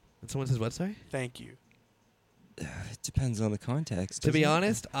 When someone says what, sorry? Thank you. It depends on the context. To be doesn't it?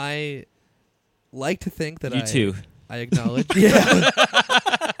 honest, I like to think that you too. I acknowledge. Yeah.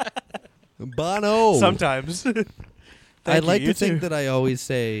 Bono. Sometimes. I'd like to think too. that I always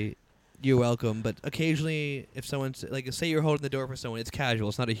say you're welcome, but occasionally if someone's like, say you're holding the door for someone, it's casual,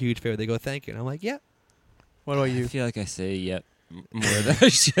 it's not a huge favor. They go thank you, and I'm like, yeah. What about I you? feel like I say yep more than I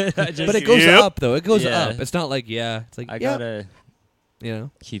should. I just But it goes Yep. up though. It goes Yeah. up. It's not like yeah. It's like I yeah. gotta You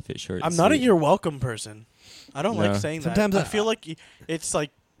know. keep it short. I'm and not a sweet. you're welcome person. I don't like No. saying Sometimes that. I I- feel like it's like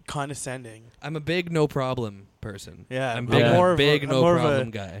condescending. I'm a big no problem person. Yeah, I'm I'm big, more of big a- no I'm more of problem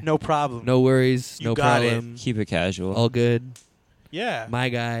a guy. No problem. No worries. You No got it. problem. Keep it casual. All good. Yeah. My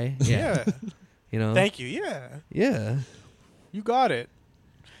guy. Yeah. Yeah. You know. Thank you. Yeah. Yeah. You got it.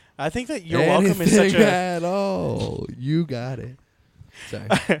 I think that you're welcome is such Anything a. at all. You got it. Sorry.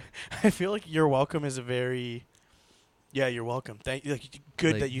 I feel like you're welcome is a very. Yeah, you're welcome. Thank you. Like,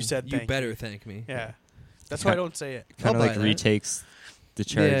 good Like, that you said. You thank better thank me. Yeah, that's why I don't say it. Kind I'll of buy like that. retakes the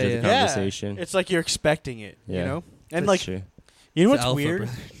charge of the Yeah. conversation. Yeah, it's like you're expecting it. You Yeah. know, and That's like true. you know It's what's alpha, weird.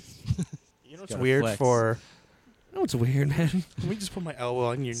 brother. You know what's Gotta weird flex. for. You know what's weird, man? Let me just put my elbow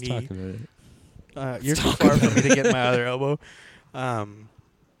on your Let's knee. talk about it. You're too far for me to get my other elbow.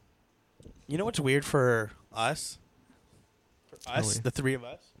 You know what's weird for us? For us, weird. the three of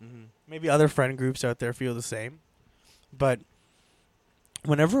us. Mm-hmm. Maybe other friend groups out there feel the same. But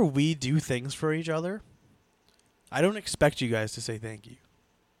whenever we do things for each other, I don't expect you guys to say thank you.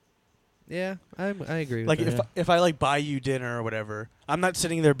 Yeah, I agree with Like that. if I like buy you dinner or whatever, I'm not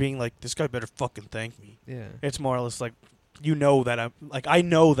sitting there being like, this guy better fucking thank me. Yeah. It's more or less like, you know that I'm like, I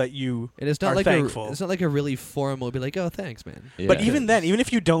know that you And it's not are like thankful. it's not like a really formal be like, oh, thanks, man. Yeah. But even then, even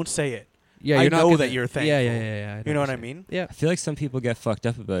if you don't say it, Yeah, I you're not know gonna, that you're Yeah, thankful. yeah. You know what I you're saying. mean? Yeah. I feel like some people get fucked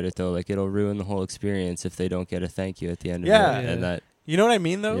up about it though. Like it'll ruin the whole experience if they don't get a thank you at the end Yeah. of it. And that, You know what I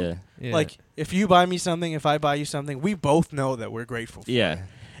mean, though? yeah, Yeah. Like, if you buy me something, if I buy you something, we both know that we're grateful for it. yeah,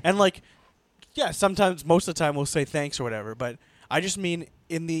 And, like, yeah, sometimes, most of the time, we'll say thanks or whatever, but I just mean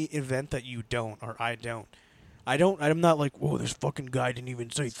in the event that you don't or I don't. I'm not like, whoa, this fucking guy didn't even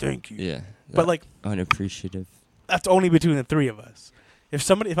say thank you. yeah. But, like, unappreciative. that's only between the three of us.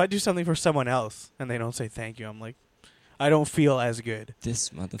 If I do something for someone else and they don't say thank you, I'm like, I don't feel as good. This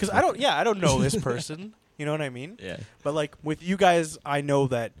motherfucker. Because I don't know this person. You know what I mean? Yeah. But, like, with you guys, I know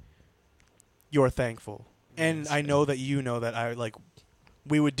that you're thankful. And Yes, I yeah. know that you know that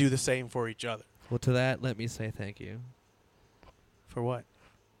we would do the same for each other. Well, to that, let me say thank you For what?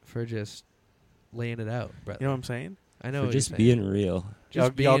 for just laying it out, brother. You know what I'm saying? I know For what just you're saying. being real. Just Y'all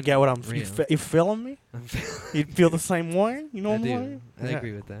being get what I'm... real. You feeling me? You feel the same way? You know I what I'm do. saying? I Yeah.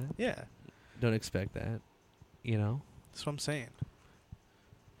 agree with that. Yeah. Don't expect that. You know, That's what I'm saying.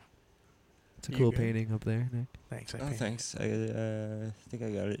 it's a You cool good? painting up there, Nick. Thanks. Oh, thanks. I think I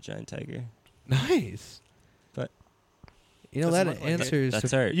got it, Giant Tiger. Nice. But you know Doesn't that look like it. answers That's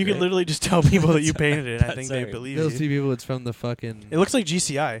to art. You can right? literally just tell people that you painted it. I That's think they art. believe those you. two people. It's from the fucking. It looks like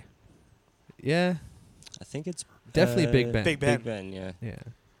GCI. Yeah, I think it's definitely Big Ben. Big Ben. Big Ben, yeah. yeah.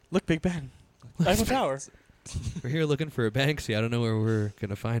 Look, Big Ben. Eiffel Tower. We're here looking for a Banksy. I don't know where we're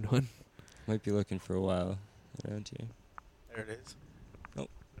gonna find one. Might be looking for a while around here. There it is. Nope.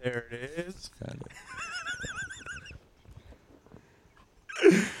 There it is. Found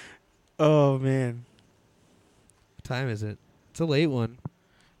it. Oh, man. What time is it? It's a late one.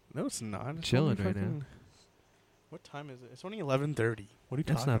 No, it's not. It's Chilling only right now. fucking- What time is it? It's only 11:30. What are you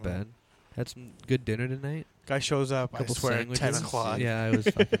That's talking not about? bad. Had some good dinner tonight. Guy shows up, I Couple swear, at 10 sandwiches. o'clock. Yeah, I was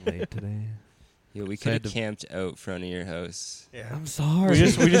fucking late today. Yeah, we So I could had have to- camped out front of your house. Yeah. I'm sorry.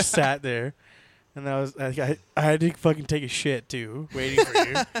 We just sat there, and I had to fucking take a shit too, waiting for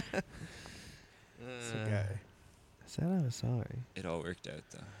you. It's the guy. I said I was sorry. It all worked out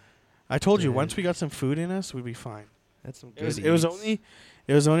though. I told you Yeah. once we got some food in us, we'd be fine. That's some It good. was, it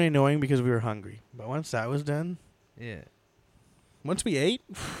was only annoying because we were hungry. But once that was done, Yeah. once we ate,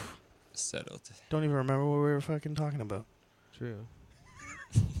 Settled. don't even remember what we were fucking talking about. True.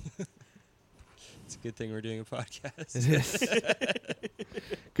 It's a good thing we're doing a podcast. It is.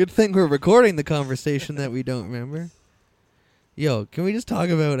 Good thing we're recording the conversation that we don't remember. Yo, can we just talk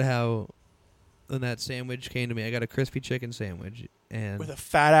about how when that sandwich came to me? I got a crispy chicken sandwich, and With a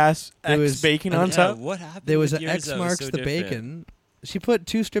fat ass There X was- bacon Yeah, on top. What happened? there was with an yours X that was marks so the different? bacon. She put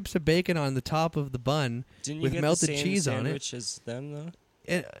 2 strips of bacon on the top of the bun. Didn't you with get melted the same cheese on it. sandwich as them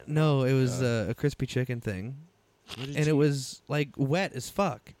though? No, it was Oh. a crispy chicken thing, What did and it you- was like wet as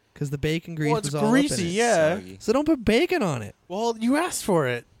fuck because the bacon grease Well, it's was all greasy, up in it. yeah. Soggy. So don't put bacon on it. Well, you asked for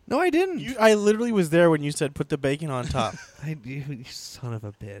it. No, I didn't. I literally was there when you said put the bacon on top. You son of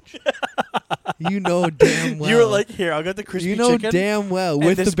a bitch. You know damn well. You were like, here, I'll get the crispy you know chicken. damn well and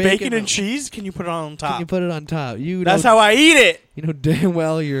with this the bacon, and cheese, can you put it on top? Can you put it on top? That's how I eat it. You know damn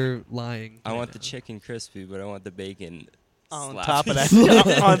well you're lying. I right want the now. chicken crispy, but I want the bacon On slapped. top of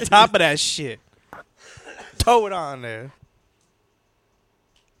that. On top of that shit. Toe it on there.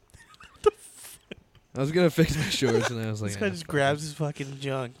 I was gonna fix my shorts and I was like, This guy just grabs his fucking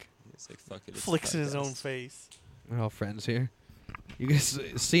junk, It's like, fuck it, it's a flicks in his own podcast. face. We're all friends here. You guys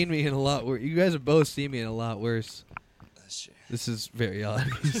seen me in a lot worse. You guys have both seen me in a lot worse. Shit. This is very odd.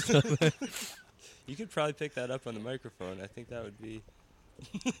 You could probably pick that up on the microphone. I think that would be.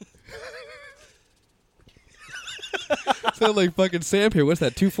 Sound like fucking Sam here. What's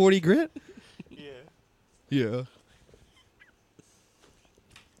that? 240 grit? Yeah. Yeah.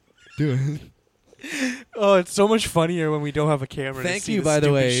 Do it. Oh, it's so much funnier when we don't have a camera. Thank to see you, the by the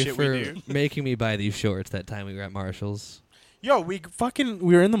stupid way, shit we for do. making me buy these shorts that time we were at Marshall's. Yo, we were in the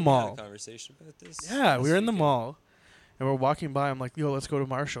We had mall. a conversation about this. Yeah, we this were in the weekend. mall, and we're walking by. I'm like, yo, let's go to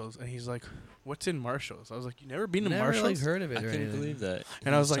Marshall's, and he's like, what's in Marshall's? I was like, you never been to Never Marshall's? like heard of it. I or couldn't anything. believe that.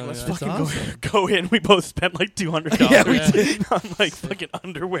 And I was like, He let's told me fucking That's go in. We both spent like $200 Yeah, we did. on like fucking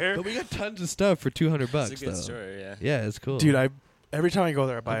underwear. But we got tons of stuff for $200 that. bucks It's a good though. story, yeah. Yeah, it's cool. Dude, every time I go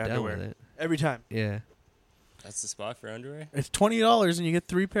there, I buy I'm down with underwear. it. Every time. Yeah. That's the spot for underwear. It's $20 and you get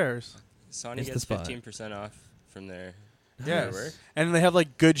 3 pairs. Sony It's the gets spot. 15% off from there. Yes. Underwear. And they have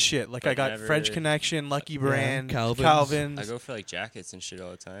like good shit. Like I But got never- French Connection, Lucky Brand, Calvin's. Calvin's. I go for like jackets and shit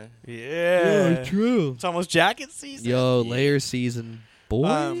all the time. Yeah. true. It's almost jacket season. Yo, Yeah. layer season, boy.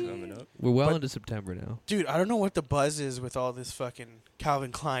 Coming up. We're well but- into September now. Dude, I don't know what the buzz is with all this fucking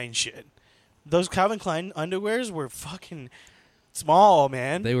Calvin Klein shit. Those Calvin Klein underwears were fucking small,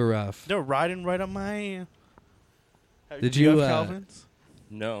 man. They were rough. They're riding right on my... Did Do you you, have uh, Calvins?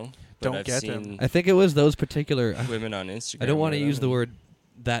 No. But Don't I've get seen them. I think it was those particular. women on Instagram. I don't want to wear use the them. word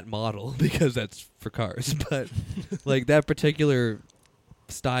that model because that's for cars, but like that particular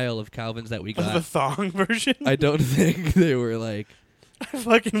style of Calvins that we The got, thong version? I don't think they were like. I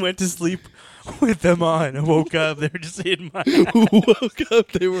fucking went to sleep with them on. I woke up. They were just in my... Woke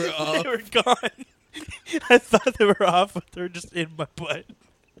up, they were They off. were gone. I thought they were off, but they were just in my butt.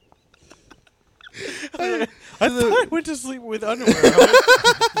 I thought I went to sleep with underwear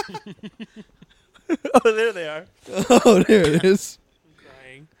on. Oh, there they are. Oh, there it is.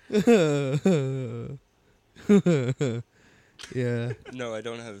 I'm crying. Yeah. No, I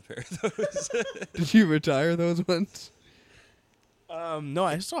don't have a pair of those. Did you retire those ones? No,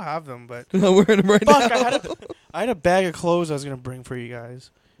 I still have them, but I'm wearing them right fuck, now. I had a bag of clothes I was gonna bring for you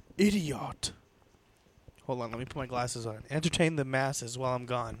guys. Idiot. Hold on, let me put my glasses on. Entertain the masses while I'm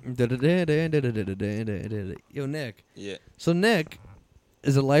gone. Yo, Nick. Yeah. So Nick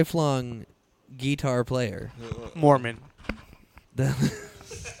is a lifelong guitar player Mormon. that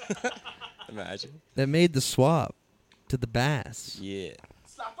Imagine. that made the swap to the bass. Yeah.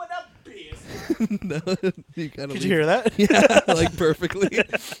 Stop with that bitch. No, you gotta Could leave- you hear that? Yeah, like perfectly.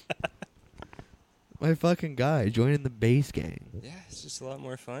 My fucking guy joining the bass gang. Yeah, it's just a lot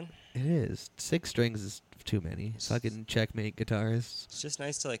more fun. It is. 6 strings is too many. Fucking checkmate guitarists. It's just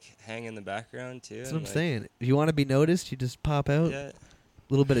nice to like hang in the background too. That's what I'm and, like, saying. If you want to be noticed, you just pop out, Yeah. a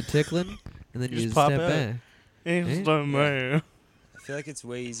little bit of tickling, and then You you just just pop step out. back. Instantly. I feel like it's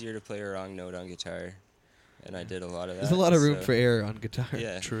way easier to play a wrong note on guitar, and I did a lot of that. There's a lot of room so- for error on guitar.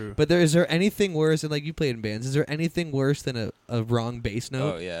 Yeah. True. But is there anything worse, and like you played in bands, is there anything worse than a wrong bass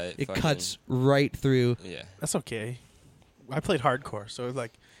note? Oh yeah. It fucking- cuts right through. Yeah. That's okay. I played hardcore, so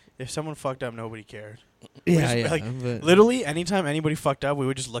like, if someone fucked up, nobody cared. Yeah, just, yeah. like, but, Literally, anytime anybody fucked up, we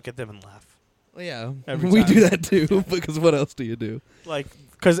would just look at them and laugh. well, yeah, every we time. do that too. Because what else do you do? Like,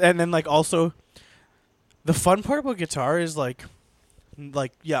 and then like also, the fun part about guitar is like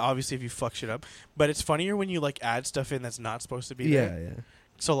yeah, obviously if you fuck shit up, but it's funnier when you like add stuff in that's not supposed to be Yeah, there. yeah.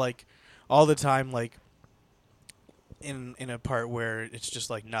 So like, all the time, like, in a part where it's just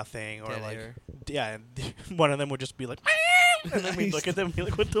like nothing or Dead like air. yeah, and one of them would just be like, and then we Nice. look at them and be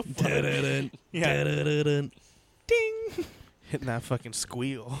like, what the fuck? Dun-dun-dun, Yeah, dun-dun-dun. Ding. hitting that fucking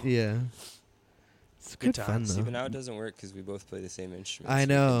squeal. Yeah. It's Good good fun times. though. See, but now it doesn't work because we both play the same instrument. I so we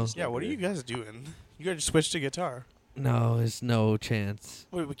can know. just Yeah, what are never- you guys doing? You gotta switch to guitar. No, there's no chance.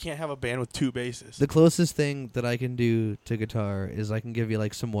 Wait, we can't have a band with 2 basses. The closest thing that I can do to guitar is I can give you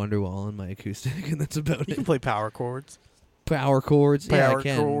like some Wonderwall on my acoustic, and that's about You can it. play power chords. Power chords, yeah, Power I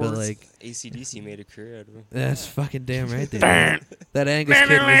can, but chords. like AC/DC made a career out of him. that's fucking damn right. They did. That Angus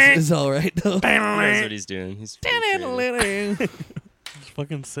kid is all right though. He knows what he's doing. He's pretty creative. It's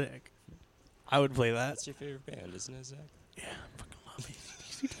fucking sick. I would play that. That's your favorite band, isn't it, Zach? Yeah, I fucking love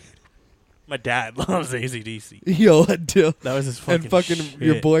AC/DC. My dad loves AC/DC. Yo, I do. That was his fucking And fucking shit.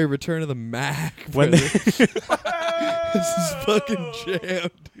 your boy Return of the Mac. When brother. they This is fucking jam,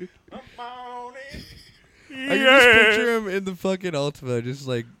 dude. I can just picture him in the fucking Ultima, just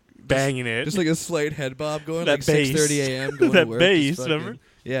like banging it. just like a slight head bob going, That like bass. 6:30 a.m. going That to work. bass, just fucking- remember?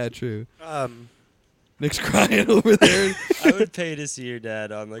 Yeah, true. um, Nick's crying over there, I would pay to see your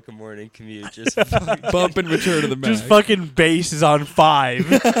dad on like a morning commute just fucking bumping Return of the Mac. just fucking bass is on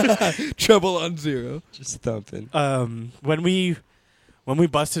 5. Trouble on 0. just thumping. When we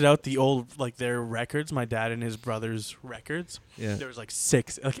busted out the old like their records, my dad and his brother's records, Yeah, there was like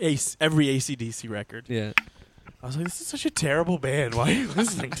 6, like every AC/DC record. yeah. I was like, this is such a terrible band. Why are you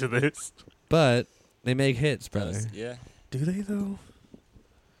listening to this? But they make hits, brother. Yeah. Do they though?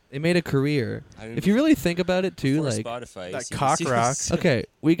 They made a career. I mean, If you really think about it, too, before like Spotify, that CBC cock was- rock. okay,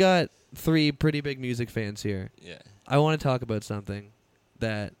 we got 3 pretty big music fans here. Yeah, I want to talk about something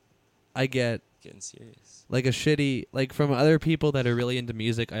that I get getting serious. like a shitty, like from other people that are really into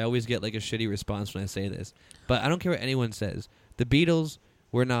music. I always get like a shitty response when I say this, but I don't care what anyone says. The Beatles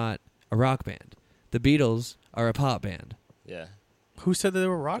were not a rock band. The Beatles are a pop band. Yeah, Who said that they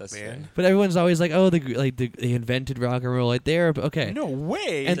were rock That's band? But everyone's always like, "Oh, they invented rock and roll." Like they're okay. No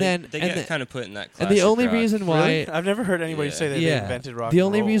way. And then they and get kind of put in that. and the classic only rock. reason why Really? I've never heard anybody Yeah. say that they yeah, invented rock the and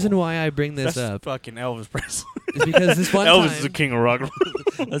only roll. reason why I bring this That's up fucking Elvis Presley. is because this one Elvis time, is the king of rock and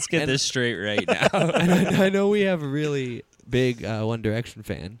roll. Let's get and- this straight right now. and I know we have a really big One Direction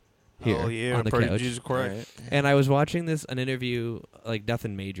fan here Oh yeah, on the per couch. Jesus Christ. Alright. And I was watching an interview, like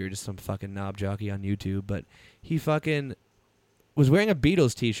nothing major, just some fucking knob jockey on YouTube, but he fucking was wearing a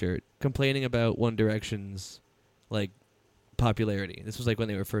Beatles t-shirt complaining about One Direction's like popularity. This was like when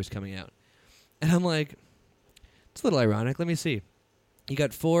they were first coming out. And I'm like, it's a little ironic. Let me see. You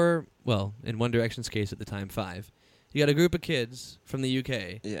got 4, well, in One Direction's case at the time, 5. You got a group of kids from the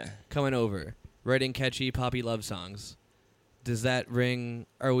UK Yeah. coming over, writing catchy poppy love songs. Does that ring?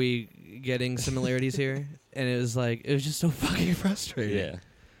 Are we getting similarities here? And it was just so fucking frustrating. Yeah.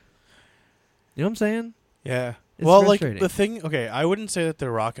 You know what I'm saying? Yeah. It's Well, like frustrating. the thing. Okay, I wouldn't say that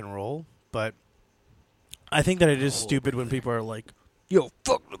they're rock and roll, but I think that it is stupid when people are like, "Yo,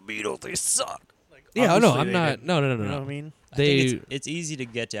 fuck the Beatles, they suck." Like, Yeah, no, obviously I'm they not. didn't. No. You know what I mean? I think They. it's easy to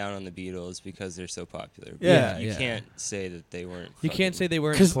get down on the Beatles because they're so popular. But Yeah. you Yeah. can't say that they weren't. You can't say they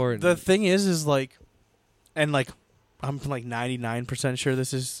weren't Because important. the thing is like, and like, I'm like 99% sure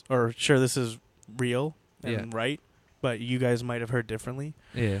this is real and Yeah. right, but you guys might have heard differently.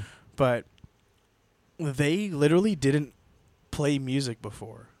 yeah. But they literally didn't play music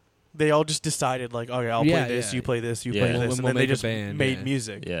before. They all just decided like, okay, I'll Yeah, play this, yeah. you play this, you Yeah. play We'll- this, and we'll then they make a just band, made yeah.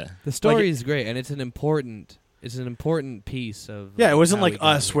 music. Yeah. The story is great, and it's an important piece of. Yeah, it wasn't how like we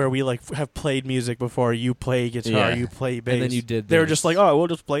got us here. where we like have played music before. You play guitar, Yeah. you play bass, And then you did They were this. just like, oh, we'll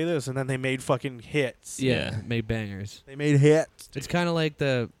just play this, and then they made fucking hits. Yeah, Yeah. made bangers. They made hits. It's kind of like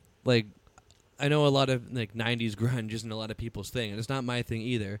I know a lot of like '90s grunge isn't a lot of people's thing, and it's not my thing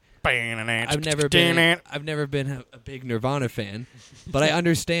either. I've never been a big Nirvana fan, but I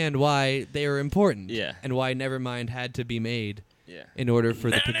understand why they were important. Yeah. And why Nevermind had to be made Yeah. in order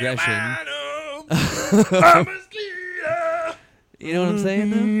for the progression. You know what I'm saying?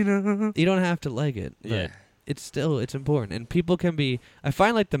 Though? You don't have to like it. But Yeah. it's important, and people can be. I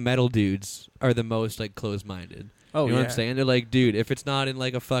find like the metal dudes are the most like closed-minded. Oh, you know yeah. what I'm saying? They're like, dude, if it's not in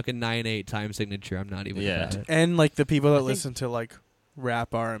like a fucking 9/8 time signature, I'm not even Yeah. about it. And like the people that think- listen to like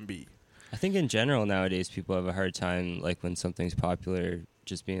rap R&B. I think in general nowadays people have a hard time like when something's popular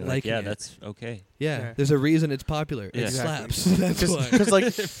just being like, Liking yeah, it. that's okay. Yeah, Yeah. there's a reason it's popular. Yeah. It Exactly. slaps. That's why. Because like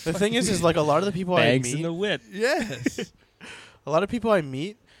the thing is like a lot of the people I Bags meet, in the whip. Yes. a lot of people I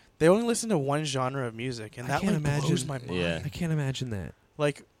meet, they only listen to one genre of music, and I that can't like blows imagine- my mind. Yeah. I can't imagine that.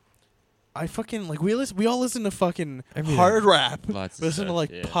 Like, I fucking like we all listen to fucking Everything. hard rap. Lots of We listen to stuff,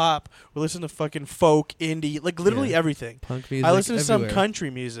 like yeah. pop. We listen to fucking folk, indie, like literally Yeah. everything. Punk music. I listen to some everywhere. country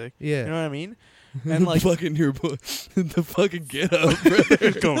music. Yeah. You know what I mean? And like fucking the fucking get up,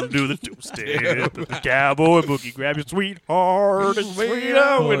 brother. gonna do the two-step, the cowboy boogie, grab your sweetheart and swing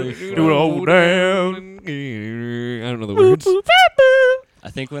out with it, do the whole down. I don't know the words. I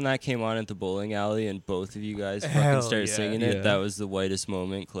think when that came on at the bowling alley and both of you guys Hell fucking started yeah. singing Yeah. it, that was the whitest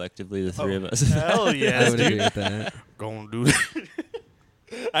moment collectively, the three of us. Hell I yes, would dude. agree with that. Gonna do that.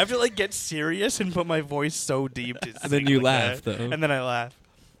 I have to like get serious and put my voice so deep to And then sing you like laugh, that. though. And then I laugh.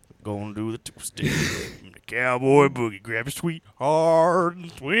 Gonna do the two-step, the cowboy boogie, grab your sweetheart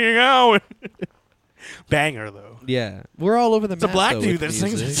and swing out. Banger though. Yeah, we're all over the It's a map. black though, dude with that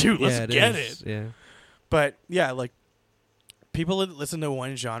sings it, music. too. Let's Yeah, get is. it. Yeah. But yeah, like people that listen to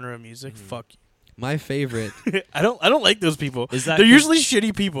one genre of music, fuck My favorite. you. I don't like those people. Is that They're 'cause- usually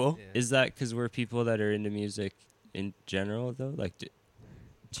shitty people. Is that because we're people that are into music in general, though? Like, do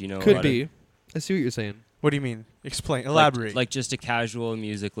you know? Could how be. I see what you're saying. What do you mean? Explain. to, Elaborate. like just a casual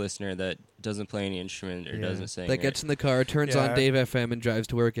music listener that doesn't play any instrument or Yeah. doesn't sing. That or- gets in the car, turns Yeah. on Dave FM, and drives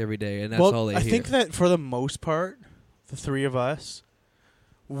to work every day, and that's well, all they I hear. think that for the most part, the three of us,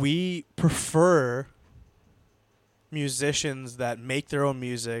 we prefer musicians that make their own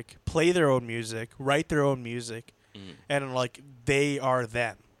music, play their own music, write their own music, Mm. and like they are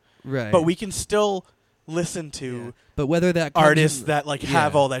them. right. But we can still listen to Yeah. But whether that comes artists in, that like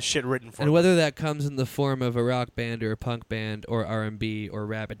have yeah. all that shit written for and them. whether that comes in the form of a rock band or a punk band or R&B or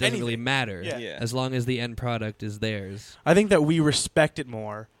rap, it doesn't really Anything. matter. Yeah. Yeah. As long as the end product is theirs. I think that we respect it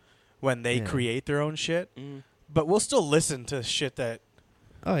more when they Yeah. create their own shit. Mm. But we'll still listen to shit that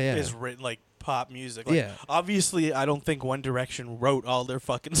Oh yeah. is written like pop music. Like, Yeah. obviously, I don't think One Direction wrote all their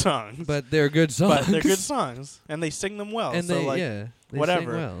fucking songs, But they're good songs. but they're good songs, and they sing them well. And so they like, they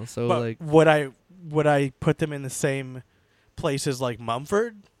whatever. sing well. So but like would I put them in the same place as like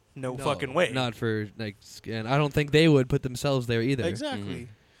Mumford? No fucking way. Not for like and I don't think they would put themselves there either. Exactly.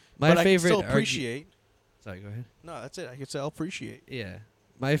 My but favorite I can still appreciate. Sorry, go ahead. No, that's it. I can still appreciate. Yeah.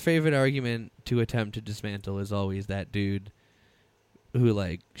 My favorite argument to attempt to dismantle is always that dude who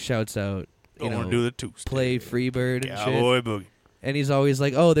like shouts out, you Don't know, want to do the two. play Freebird and shit. Cowboy Boogie. And he's always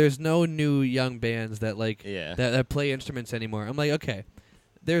like, "Oh, there's no new young bands that like Yeah. that play instruments anymore." I'm like, "Okay.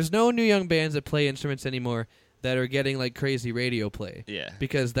 There's no new young bands that play instruments anymore that are getting like crazy radio play." Yeah.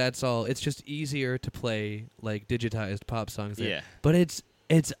 Because that's all. It's just easier to play like digitized pop songs there. Yeah. But it's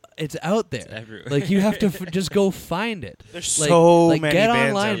out there. It's everywhere. Like you have to just go find it. There's Like, so like many get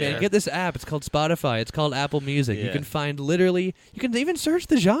bands online, out man. there. Get this app. It's called Spotify. It's called Apple Music. You Yeah. can find literally. You can even search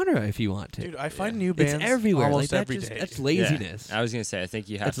the genre if you want to. Dude, I find Yeah. new it's bands everywhere. almost like, every that just, day. That's Yeah. laziness. I was gonna say, I think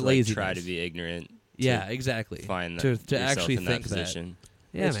you have That's to like, try laziness. to be ignorant. Yeah, to exactly. Find to yourself actually in think that that. position.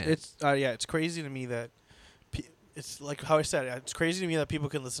 Yeah, it's, man. It's crazy to me that it's like how I said. It's crazy to me that people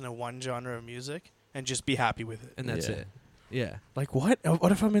can listen to one genre of music and just be happy with it. And that's Yeah. it. Yeah. Like what?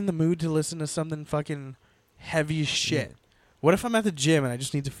 What if I'm in the mood to listen to something fucking heavy as shit? What if I'm at the gym and I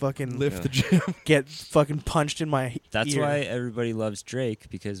just need to fucking Lift the gym. get fucking punched in my That's ear? why everybody loves Drake,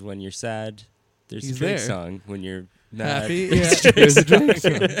 because when you're sad, there's He's a Drake there. song. When you're mad, Happy. there's Yeah. Drake There's a song. Drake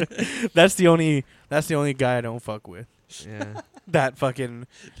song. That's the only guy I don't fuck with. Yeah. That fucking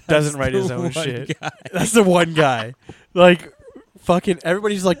doesn't write his the own one shit. guy. That's the one guy. Like, fucking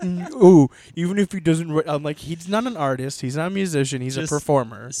everybody's like, ooh, even if he doesn't write, I'm like, he's not an artist. He's not a musician. He's Just- a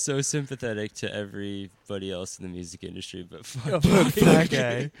performer. So sympathetic to everybody else in the music industry, but fuck Fuck that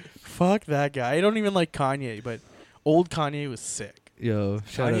guy. Fuck that guy. I don't even like Kanye, but old Kanye was sick. Yo,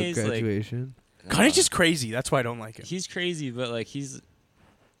 shout Kanye's, out like- graduation. Kanye's just crazy. That's why I don't like him. He's crazy, but like he's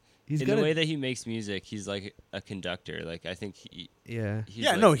He's in got the way that he makes music, he's like a conductor. Like I think yeah. he's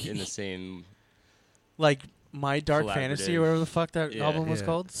Yeah, like no, in the same. Like, My Dark Fantasy or whatever the fuck that Yeah. album was Yeah.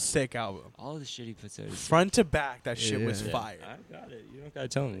 called. Sick album. All the shit he puts out is sick. Front to back, that shit was Yeah. fire. I got it. You don't gotta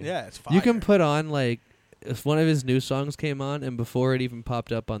tell me. Yeah, it's fire. You can put on like if one of his new songs came on and before it even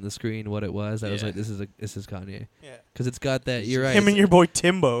popped up on the screen what it was, I was Yeah. like, this is Kanye, Yeah. because it's got that. You're right. Him and your boy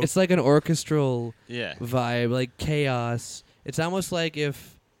Timbo. It's like an orchestral Yeah. vibe, like chaos. It's almost like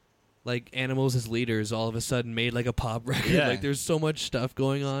if like Animals as Leaders all of a sudden made like a pop record. Yeah. Like there's so much stuff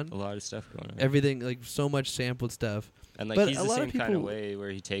going on. A lot of stuff going on. Everything like so much sampled stuff. And like but he's a the lot of same kind of people- way where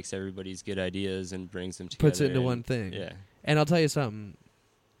he takes everybody's good ideas and brings them together. Puts it into and- one thing. Yeah. And I'll tell you something.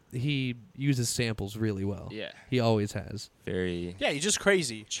 He uses samples really well. Yeah. He always has. Very yeah, he's just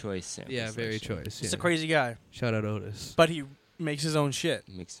crazy. choice sample Yeah, very selection. choice. He's Yeah. a crazy guy. Shout out Otis. But he makes his own shit.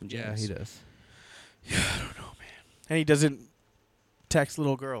 Makes some Yeah, jams. he does. And he doesn't text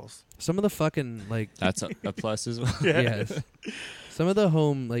little girls. Some of the fucking like That's a plus as well. yes. Some of the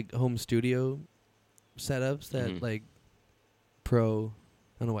home studio setups that Mhm. like pro.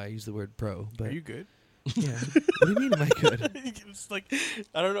 I don't know why I use the word pro, but Are you good? yeah. What do you mean? Am I good? It's like,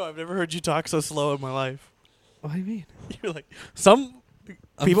 I don't know. I've never heard you talk so slow in my life. What do you mean? You're like, some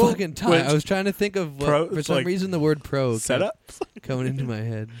I'm people fucking tired. with I was trying to think of what, pro- for some like, reason the word pro kept setups. coming into my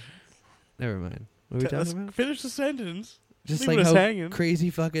head. Never mind. What are we Let's talking about? finish the sentence. Just leave like us how hanging. crazy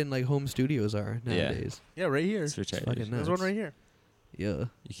fucking like home studios are Yeah. nowadays. Yeah, right here. It's retired. fucking nuts. There's one right here. Yeah.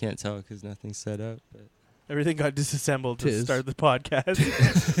 You can't tell because nothing's set up. But Everything got disassembled to Tis. start the podcast.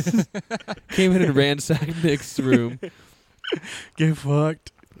 Came in and ransacked Nick's room. Get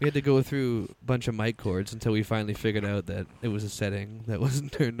fucked. We had to go through a bunch of mic cords until we finally figured out that it was a setting that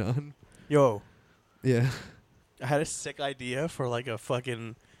wasn't turned on. Yo, Yeah. I had a sick idea for like a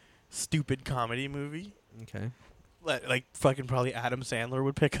fucking stupid comedy movie. Okay. Like fucking probably Adam Sandler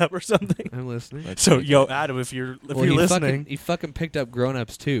would pick up or something. I'm listening. let's So make yo, it. Adam, if you're Well, listening, he fucking picked up Grown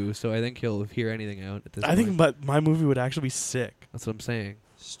Ups too, so I think he'll hear anything out at this I point. think my movie would actually be sick. That's what I'm saying.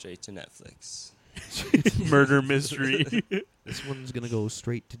 Straight to Netflix. Murder mystery. This one's gonna go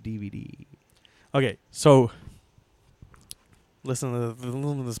straight to DVD. Okay, so listen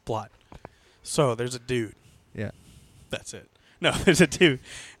to this plot. So there's a dude. Yeah. That's it. No, there's a dude,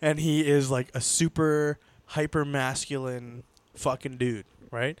 and he is like a super hyper masculine fucking dude,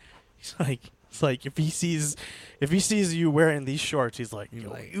 right? It's like if he sees you wearing these shorts, he's like,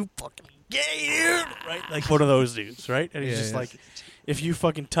 yo, you fucking gay dude, right? Like one of those dudes, right? And he's Yeah, just yeah. like, if you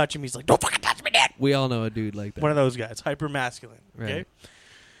fucking touch him, he's like, don't fucking touch me, dad. We all know a dude like that. One of those guys, hyper masculine. Okay. Right.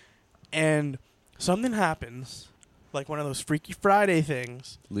 And something happens like one of those Freaky Friday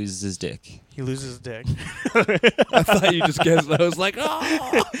things. Loses his dick. He loses his dick. I thought you just guessed. I was like,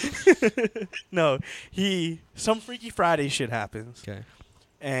 oh. No, some Freaky Friday shit happens, Okay.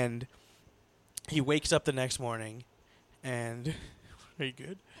 and he wakes up the next morning, and are you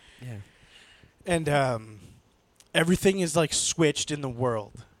good? Yeah. And everything is like switched in the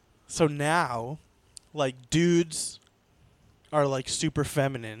world. So now, like dudes are like super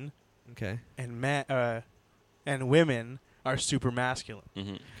feminine, Okay. and women are super masculine.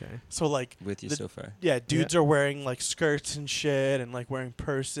 Mm-hmm. Okay. So like With you so far. yeah, dudes are wearing like skirts and shit, and like wearing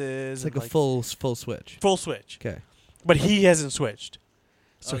purses. It's like and, a full switch. full switch. Okay. But he hasn't switched.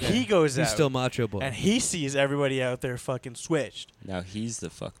 So Okay. he goes He's out still macho boy. and he sees everybody out there fucking switched. Now he's the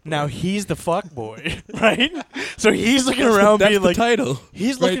fuck boy. Now he's the fuck boy, right? So he's looking That's around that's being the like, title.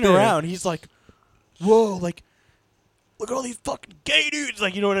 he's right looking there. around. He's like, whoa, like, look at all these fucking gay dudes.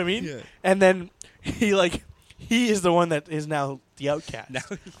 Like, you know what I mean? Yeah. And then he is the one that is now the outcast. Now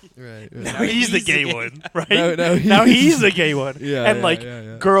Right. Now right. he's the he's the gay gay one, right? Now He's the gay one. Yeah. And yeah, like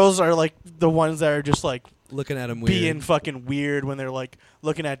yeah. girls are like the ones that are just like looking at him weird. being fucking weird when they're like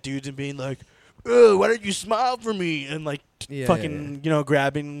looking at dudes and being like, "Oh, why don't you smile for me?" and like Yeah, fucking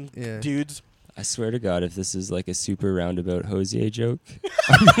grabbing Yeah. dudes. I swear to God, if this is like a super roundabout Hosier joke,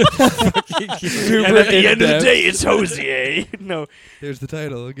 I'm gonna fucking kill you. And at the end of the in-depth. day, it's Hosier. No. Here's the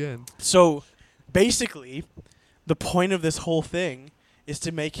title again. So basically, the point of this whole thing is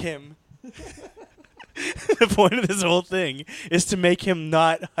to make him. The point of this whole thing is to make him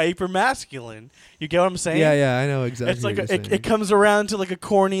not hyper masculine. You get what I'm saying? Yeah. I know exactly. It's like what you're saying. it comes around to like a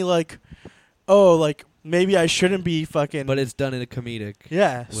corny like, oh, like maybe I shouldn't be fucking. but it's done in a comedic.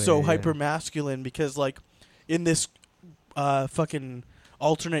 yeah, way, so yeah. hyper masculine because like in this fucking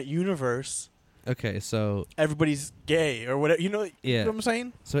alternate universe, Okay, so everybody's gay or whatever. You know yeah. what I'm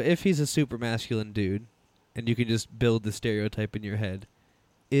saying? So if he's a super masculine dude, and you can just build the stereotype in your head,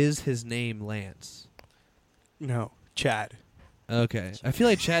 is his name Lance? No, Chad. Okay, I feel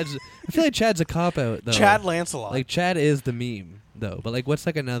like Chad's a cop out though. Chad Lancelot. Like Chad is the meme though, but like what's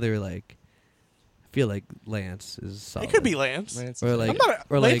like another like? I feel like Lance is solid. it could be Lance. Lance Or is- like- I'm not.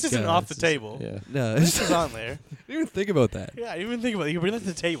 or Lance like, isn't off the table. Yeah. No, Lance is on there. I didn't even think about that. Yeah, I didn't even think about it. You can bring that to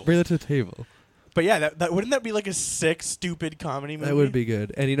the table. Bring that to the table. But yeah, that wouldn't that be like a sick, stupid comedy movie? That would be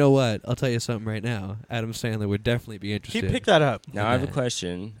good. And you know what? I'll tell you something right now. Adam Sandler would definitely be interested. He'd pick that up. Now I have a Yeah.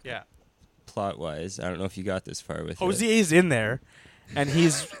 question, Yeah. plot wise. I don't know if you got this far with it. Hosier's in there, and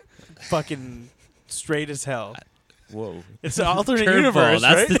he's fucking straight as hell. Whoa. It's an alternate Curveball, universe,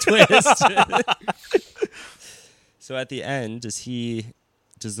 that's right? the twist. So at the end,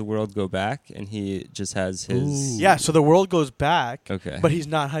 does the world go back and he just has his Ooh. Yeah, so the world goes back, Okay. but he's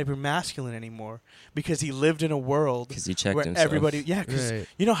not hyper masculine anymore because he lived in a world Because he checked where himself. everybody, because Right.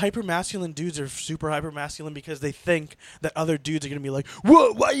 you know, hyper masculine dudes are super hyper masculine because they think that other dudes are gonna be like,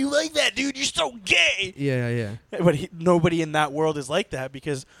 "Whoa, why you like that, dude? You're so gay." Yeah. But nobody in that world is like that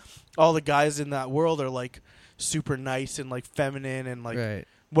because all the guys in that world are like super nice and like feminine and like Right.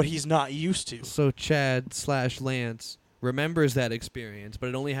 what he's not used to. So Chad/Lance remembers that experience, but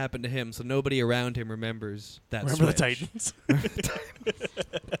it only happened to him, so nobody around him remembers that Remember the switch. Titans?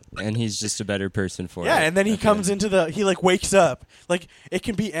 And he's just a better person for it. Yeah, and then he Okay. comes into he like wakes up. Like it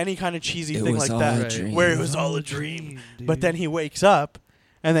can be any kind of cheesy It thing was like all that a dream. where it was all a dream. But then he wakes up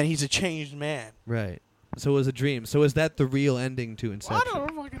and then he's a changed man. Right. So it was a dream. So is that the real ending to Inception? I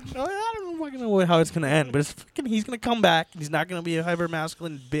don't fucking know how it's gonna end, but it's fucking he's gonna come back. He's not gonna be a hyper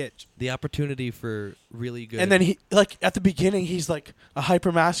masculine bitch. The opportunity for really good. And then he like at the beginning he's like a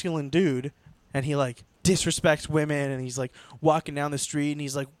hyper masculine dude, and he like disrespects women, and he's like walking down the street and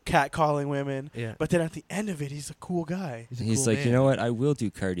he's like catcalling women. yeah. But then at the end of it, he's a cool guy. He's, a He's cool like, man. you know what? I will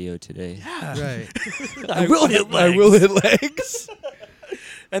do cardio today. Yeah, Right. I will hit legs. I will hit legs.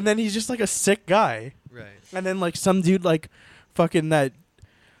 And then he's just like a sick guy. Right. And then like some dude like fucking that.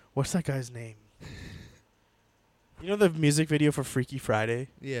 What's that guy's name? You know the music video for Freaky Friday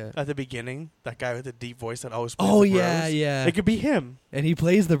Yeah. at the beginning? That guy with the deep voice that always plays Oh the yeah, bros? yeah. It could be him. And he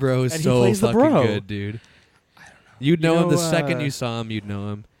plays the bros And he so plays the fucking bro. good, dude. I don't know. You'd know him know, the second you saw him. You'd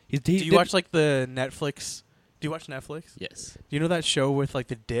know him. Do you watch like the Netflix? Do you watch Netflix? Yes. Do you know that show with like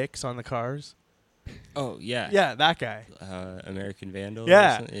the dicks on the cars? Oh, yeah. Yeah, that guy. American Vandal?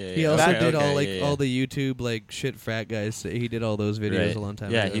 Yeah. Or something? Yeah. He yeah. also Okay, did okay, all like yeah, all the YouTube like shit frat guys. He did all those videos Right. a long time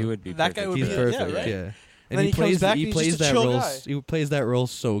Yeah, ago. he would be That guy perfect would He's be- for that. perfect. yeah, right? Yeah. And then he comes back and He he's plays just a that chill role. guy. He plays that role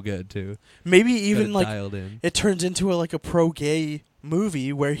so good too. Maybe Got even it like dialed in. it turns into a pro-gay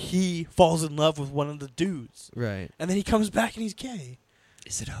movie where he falls in love with one of the dudes, Right. and then he comes back and he's gay.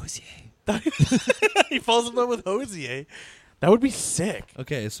 Is it Hosier? He falls in love with Hosier, That would be sick.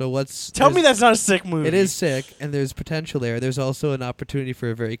 Okay, so what's... Tell me that's not a sick movie. It is sick, and there's potential there. There's also an opportunity for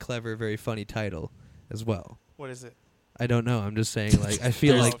a very clever, very funny title as well. What is it? I don't know. I'm just saying, like, I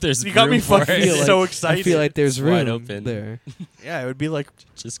feel like... there's You got me room for fucking it. so excited. I feel like there's It's wide room open. there. Yeah, it would be like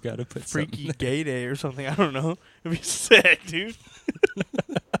Just gotta put Freaky something. Gay Day or something. I don't know. It'd be sick, dude.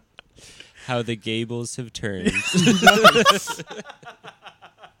 How the Gables have turned.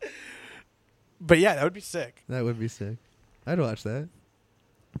 But yeah, that would be sick. That would be sick. I'd watch that.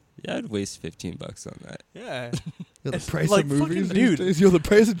 Yeah, I'd waste $15 on that. Yeah. Yo, the It's price like of movies fucking- these dude. days. Yo, the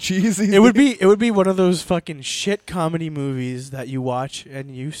price of cheese. It would be one of those fucking shit comedy movies that you watch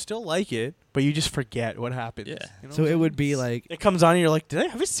and you still like it, but you just forget what happens. Yeah. You know So what it I'm would saying? be like... It comes on and you're like,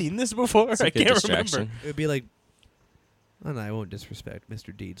 have I seen this before? It's I like a can't distraction. remember. It would be like... Oh, no, I won't disrespect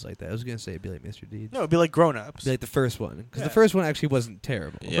Mr. Deeds like that. I was going to say it'd be like Mr. Deeds. No, it'd be like Grown Ups. It'd be like the first one. Because Yeah. the first one actually wasn't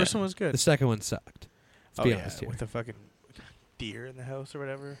terrible. The Yeah. first one was good. The second one sucked. Let's be honest here. with the fucking deer in the house or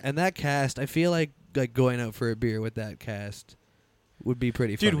whatever. And that cast, I feel like going out for a beer with that cast would be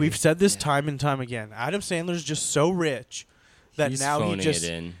pretty Dude, funny. we've said this Yeah. time and time again. Adam Sandler's just so rich that He's now he phoning just it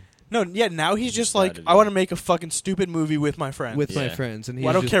in. now he's just He's like, gotta I be. want to make a fucking stupid movie with my friends. with my Yeah. friends. And he's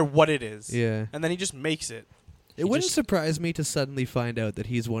Well, I don't just- care what it is. Yeah. And then he just makes it. It He wouldn't just- surprise me to suddenly find out that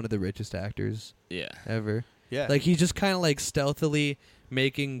he's one of the richest actors Yeah. ever. Yeah. Like, he's just kind of like stealthily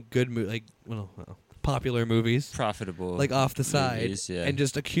making good popular movies. Profitable. Like off the side movies, yeah. and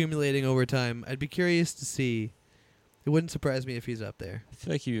just accumulating over time. I'd be curious to see. It wouldn't surprise me if he's up there. I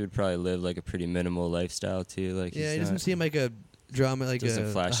feel like he would probably live like a pretty minimal lifestyle too. Like Yeah, he's he doesn't not- seem like a drama, like Doesn't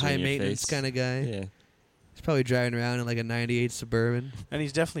a flash you high in your maintenance face. kind of guy. Yeah. He's probably driving around in like a '98 Suburban. And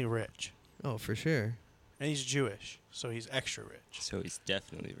he's definitely rich. Oh, for sure. And he's Jewish, so he's extra rich. So he's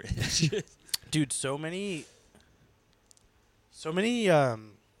definitely rich. Dude, so many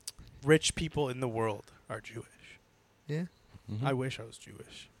rich people in the world are Jewish. Yeah. Mhm. I wish I was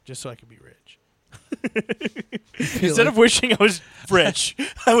Jewish, just so I could be rich. Feel Instead like of wishing I was rich,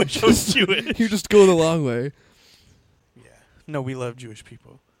 I wish I was Jewish. you just go the long way. Yeah. No, we love Jewish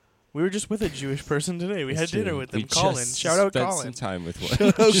people. We were just with a Jewish person today. We had That's true. dinner with We them. Colin. just Shout out spent Colin. some time with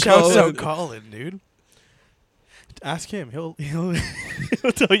one. Shouts out Colin, dude. Ask him. He'll he'll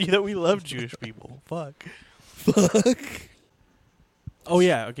tell you that we love Jewish people. Fuck. Fuck. Oh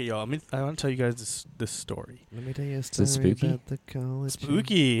yeah. Okay, y'all. I want to tell you guys this story. Let me tell you a it story spooky? about the college.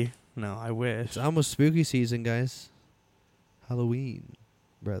 Spooky. No, I wish. It's almost spooky season, guys. Halloween,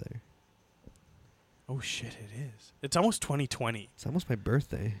 brother. Oh shit, it is. It's almost 2020. It's almost my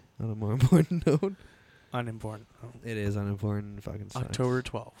birthday. On a more important note, Unimportant. Oh. it is unimportant. Fucking sucks. October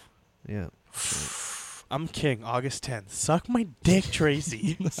 12th. Yeah. I'm king. August 10th. Suck my dick,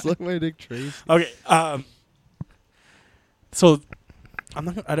 Tracy. Suck my dick, Trace. Okay. So I'm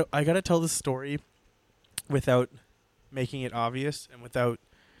not. I gotta tell this story without making it obvious and without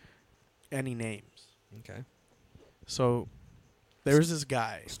any names. Okay. So there was this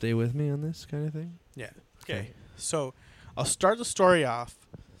guy. Stay with me on this kind of thing. Yeah. Okay. So I'll start the story off.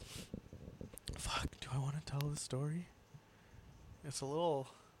 Fuck. Do I want to tell the story? It's a little.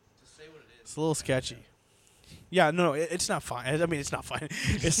 Just say what it It's a little sketchy. Yeah. No. It's not fine. I mean, it's not fine.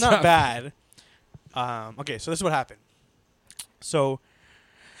 It's not bad. Okay. So this is what happened. So,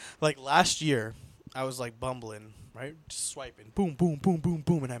 like last year, I was like bumbling, right? Just swiping, boom, boom, boom, boom,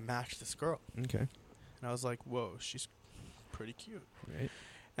 boom, and I matched this girl, Okay. and I was like, "Whoa, she's pretty cute." Right.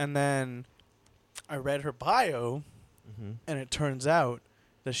 And then I read her bio, Mm-hmm. and it turns out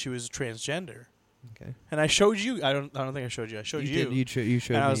that she was transgender. Okay. And I showed you. I don't think I showed you. I showed you. Did, you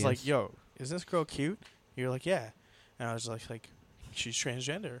showed And I me, was like, yes. "Yo, is this girl cute?" You're like, "Yeah," and I was like, "She's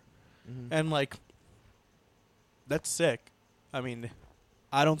transgender," Mhm. and like, that's sick. I mean,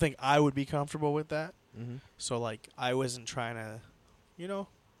 I don't think I would be comfortable with that. Mhm. So like, I wasn't trying to,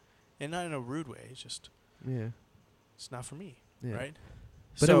 and not in a rude way. It's just, Yeah. it's not for me, Yeah. right?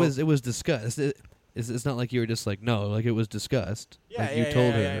 But So- it was discussed. It's not like you were just like no, like it was discussed. Yeah, like yeah, you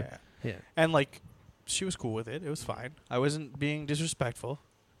told yeah, her. yeah. Yeah. And like, she was cool with it. It was fine. I wasn't being disrespectful.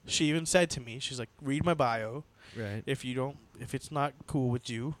 She even said to me, she's like, "Read my bio. Right. If it's not cool with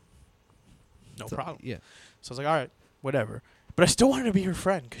you, no So- problem." Yeah. So I was like, "All right, whatever." But I still wanted to be her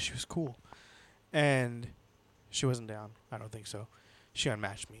friend because she was cool, and she wasn't down. I don't think so. She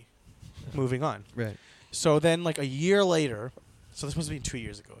unmatched me. Moving on. Right. So then, like a year later, so this must have been 2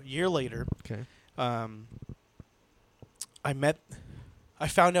 years ago. A year later, Okay. I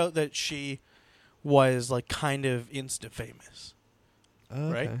found out that she was like kind of Insta famous.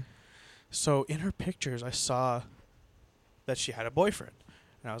 Oh, Right? okay. So in her pictures, I saw that she had a boyfriend,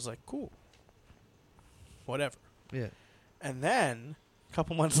 and I was like, cool, whatever. Yeah. And then a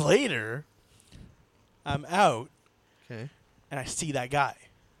couple months later, I'm out, Okay. and I see that guy,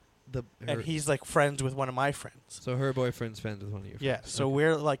 and he's like friends with one of my friends. So her boyfriend's friends with one of your friends. Yeah. So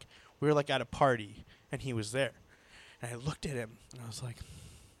Okay. we're like at a party, and he was there, and I looked at him, and I was like,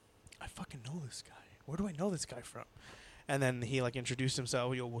 I fucking know this guy. Where do I know this guy from? And then he like introduced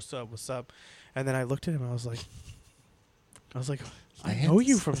himself. Yo, what's up? What's up? And then I looked at him, and I was like, I know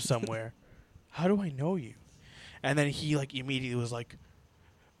you from somewhere. How do I know you? And then he like immediately was like,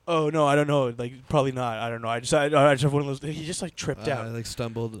 oh no, I don't know. Like probably not. I don't know. I just have one of those. He just like tripped out. Like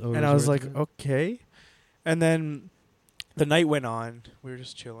stumbled over. And I his was like, words. okay. And then the night went on. We were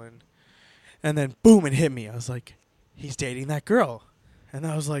just chilling. And then boom, it hit me. I was like, he's dating that girl. And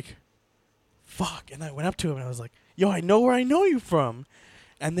I was like, fuck. And I went up to him and I was like, yo, I know where I know you from.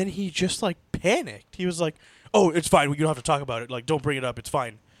 And then he just like panicked. He was like, oh, it's fine. You don't have to talk about it. Like, don't bring it up. It's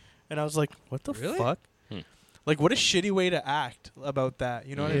fine. And I was like, what the Really? fuck? Like, what a shitty way to act about that.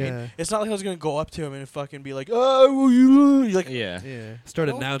 You know what I Yeah. mean? It's not like I was going to go up to him and fucking be like, oh, well, you like, Yeah. Yeah. Start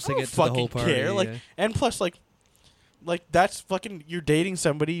I don't- announcing I don't it to the whole fucking party. care. Like, yeah. and plus, like that's fucking. You're dating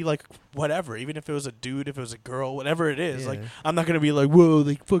somebody, like whatever. Even if it was a dude, if it was a girl, whatever it is. Like, Yeah. I'm not gonna be like, whoa,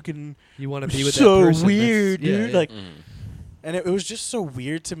 like fucking. You want to be with so that person. weird, That's- yeah, dude. yeah. Like, and it was just so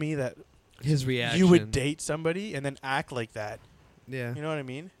weird to me that his reaction. you would date somebody and then act like that. Yeah. You know what I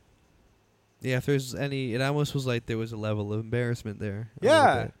mean? Yeah. If there's any, it almost was like there was a level of embarrassment there. a Yeah.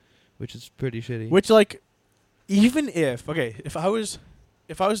 little bit, which is pretty shitty. Which, like, even if if I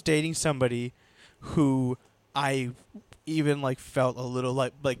was dating somebody who I even like felt a little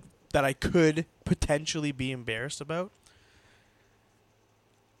like that I could potentially be embarrassed about,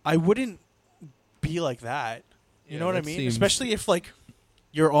 I wouldn't be like that. You Yeah, know what I that mean? seems- Especially if like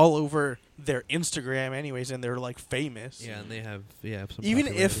you're all over their Instagram anyways and they're like famous. Yeah, and they have some Even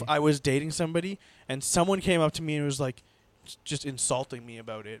if popularity. I was dating somebody and someone came up to me and was like just insulting me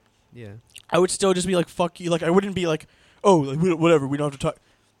about it, yeah. I would still just be like, fuck you. Like, I wouldn't be like, oh, like, whatever, we don't have to talk.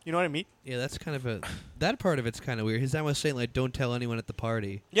 You know what I mean? Yeah, that's kind of that part of it's kind of weird. His dad was saying like, "Don't tell anyone at the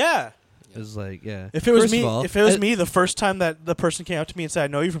party." Yeah. It was like, yeah. If it was First me, of all, the first time that the person came up to me and said, I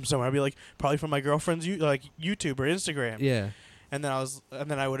know you from somewhere, I'd be like, probably from my girlfriend's YouTube or Instagram. yeah. And then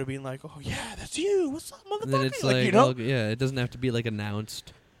I would have been like, oh, yeah, that's you. What's up, motherfucker? And then it's like, like, you know? well, yeah, it doesn't have to be like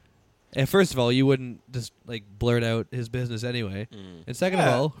announced. And first of all, you wouldn't just like blurt out his business anyway. And second Yeah.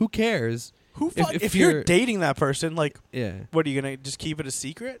 of all, who cares? If you're dating that person, like, Yeah. what are you going to just keep it a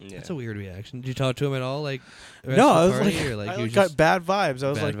secret? Yeah. That's a weird reaction. Did you talk to him at all? Like, the rest No, of I the was party, like, or, like I you like, just got bad vibes. I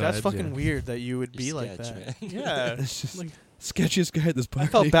was bad like, that's vibes, fucking yeah. weird that you would be You're like sketch, that. man. Yeah. It's just Like, sketchiest guy at this party.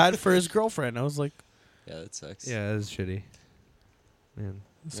 I felt bad for his girlfriend. I was like, Yeah, that sucks. Yeah, that's shitty. Man.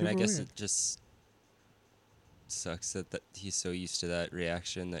 I mean, I guess it just sucks that he's so used to that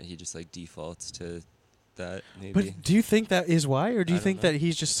reaction that he just like defaults to that. Maybe. but do you think that is why, or do I you don't think know. that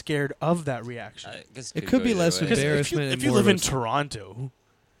he's just scared of that reaction? I guess It could be go less either way. 'Cause embarrassment if and you more live of in a- Toronto,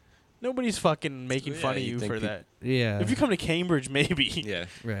 nobody's fucking making Yeah, fun of you'd you think for peop- that. Yeah. If you come to Cambridge, maybe. Yeah.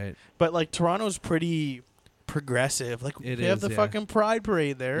 right. But like Toronto's pretty progressive. Like It they have is, the yeah. fucking Pride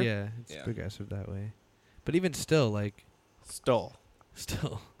Parade there. Yeah, it's Yeah. progressive that way. But even still, like, Still.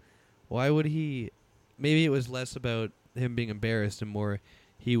 why would he? Maybe it was less about him being embarrassed and more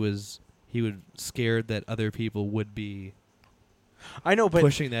he was scared that other people would be I know, but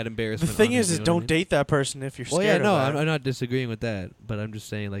pushing that the embarrassment. thing on him, is you know what I don't mean? date that person if you're Well, scared yeah, no, of that. I'm not disagreeing with that, but I'm just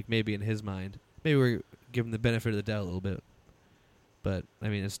saying, like, maybe in his mind, maybe we're giving the benefit of the doubt a little bit. But I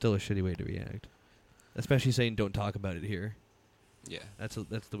mean, it's still a shitty way to react, especially saying "don't talk about it here." Yeah. That's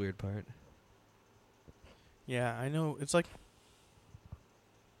the weird part. Yeah, I know. It's like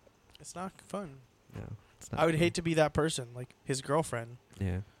it's not fun. No, it's not. I would fun. hate to be that person, like his girlfriend.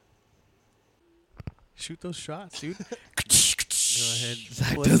 Yeah. Shoot those shots, dude. Go ahead.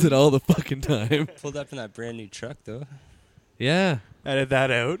 Zakk Well, does it all the fucking time. Pulled up in that brand new truck though. Yeah. Edit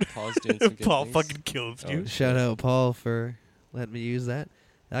that out. Paul's doing some good Paul things. fucking kills you. Shout out Paul for letting me use that.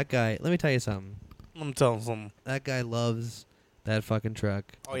 That guy. Let me tell you something. I'm telling some. That guy loves that fucking truck.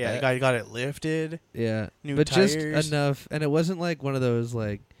 Oh yeah, the guy got it lifted. Yeah. New but tires. just enough, and it wasn't like one of those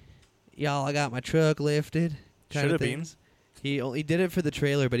like, y'all, I got my truck lifted kind Should've of been. things. He only did it for the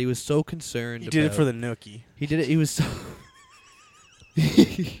trailer, but he was so concerned. He did it about- for the nookie. He did it. He was so.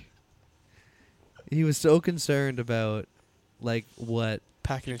 He was so concerned about, like, what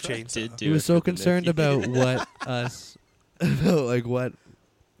Packing a Probably chainsaw. did do he was it so for the concerned nookie. about what us, about like what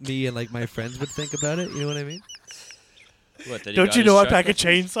me and like my friends would think about it. You know what I mean? What, that he Don't got you his know I truck pack a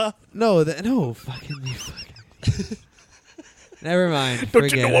chainsaw? No, no, fucking you, fucking. Never mind. Don't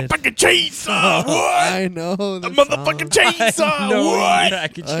forget you know I it. pack a chainsaw? What? I know the A motherfucking song. chainsaw. No, What?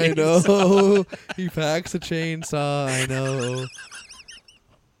 I know. He packs a chainsaw. I know.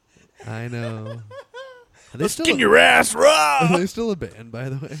 Are they Let's still skin your ass raw. Are they still a band, by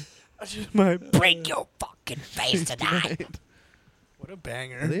the way? I just might Break your fucking face tonight. What a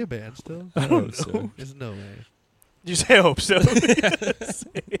banger. Are they a band still? I don't know. There's no way. Did you say I hope so? What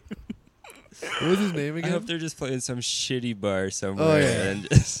was his name I again? hope they're just playing some shitty bar somewhere yeah. and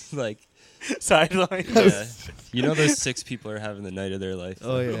just like, Sideline. yeah. You know those 6 people are having the night of their life.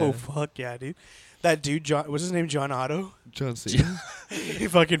 Oh yeah. Oh fuck yeah, dude. That dude, John, what's his name? John Otto. John Cena. He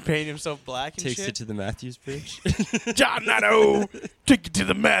fucking painted himself black and Takes shit. it to the Matthews Bridge. John Otto, take it to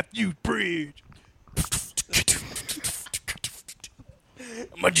the Matthews Bridge.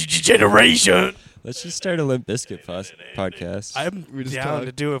 My generation. Let's just start a Limp Bizkit podcast. I'm We just down talk.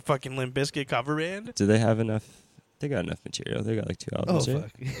 to do a fucking Limp Bizkit cover band. Do they have enough? They got enough material. They got like 2 Oh albums.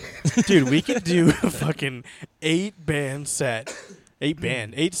 right? fuck. Dude, we could do a fucking 8 set.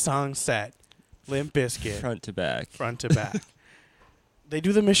 8 song set. Limp Bizkit. Front to back. Front to back. They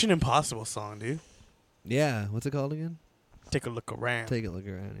do the Mission Impossible song, dude. Yeah. What's it called again? Take a look around. Take a look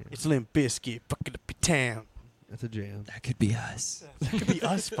around here. It's Limp Bizkit fucking up your town. That's a jam. That could be us. That could be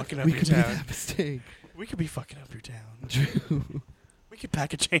us fucking up We your could make town. that mistake. We could be fucking up your town. True. We could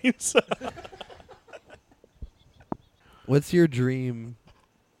pack a chainsaw. What's your dream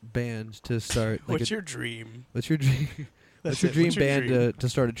band to start? What's your dream? What's your dream? What's your dream band to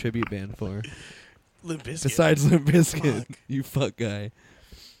start a tribute band for? Limp Bizkit. Besides Limp Bizkit, Fuck. you fuck guy.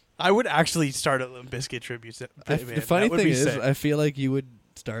 I would actually start a Limp Bizkit tribute band. The funny That would thing be is, sick. I feel like you would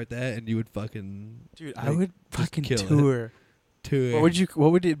start that and you would fucking Dude, like, I would just fucking kill it. tour. tour.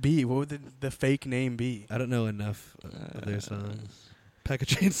 What would it be? What would the fake name be? I don't know enough of their songs. Pack a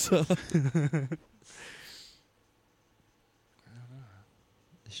chainsaw.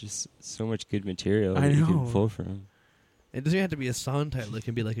 There's just so much good material I that you know. can pull from. It doesn't have to be a song title. It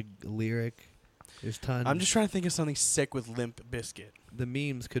can be like a lyric. There's tons. I'm just trying to think of something sick with Limp Bizkit. The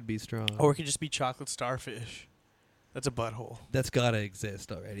memes could be strong. Or it could just be Chocolate Starfish. That's a butthole. That's gotta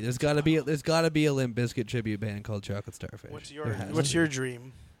exist already. There's gotta be a Limp Bizkit tribute band called Chocolate Starfish. There has What's to your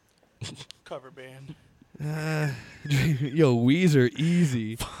dream? Cover band. be. Yo, Weezer,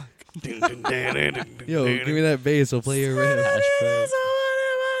 easy. Yo, give me that bass. I'll play your riff.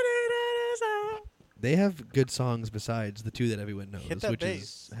 They have good songs besides the 2 that everyone knows, Hit that which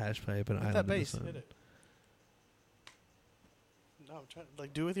bass. is Hash Pipe and Hit Island that in the bass. Sun. Hit it. No, I'm trying to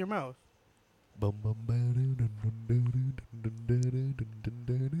do it with your mouth. Bum, bum, ba, doo, dun, dun, dun, dun, dun, dun, dun,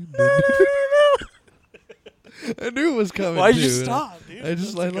 dun, dun. I knew it was coming. Why'd you too. stop, dude? I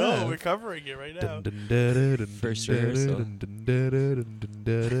just Let's like go. laughed. We're covering it right now. First rehearsal.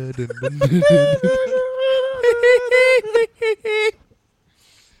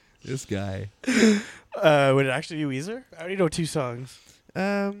 This guy. Would it actually be Weezer? I already know 2 songs.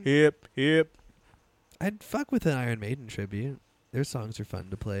 Hip, hip. I'd fuck with an Iron Maiden tribute. Their songs are fun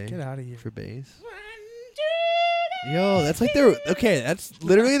to play Get out of here. for bass. Yo, that's like their that's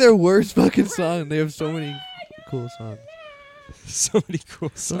literally their worst fucking song. They have so many cool songs. So many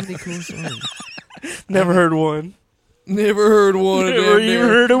cool So songs. many cool songs. Never heard one. Never heard one of Never them. even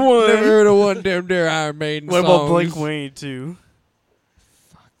heard of one. Never heard of one damn there Iron Maiden What songs. about Blink-182?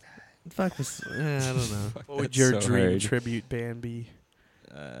 Fuck this. I don't know. What would That's your so dream hard. tribute band be?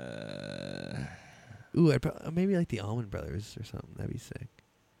 Ooh, I'd maybe like the Allman Brothers or something. That'd be sick.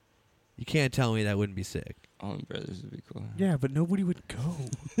 You can't tell me that wouldn't be sick. Allman Brothers would be cool. Yeah, but nobody would go.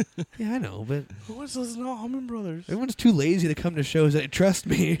 Yeah, I know, but Who wants to listen to Allman Brothers? everyone's too lazy to come to shows. Trust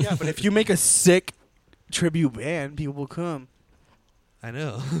me. Yeah, but if you make a sick tribute band, people will come. I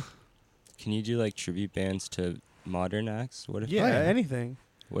know. Can you do like tribute bands to modern acts? What if Yeah, Oh, yeah. anything.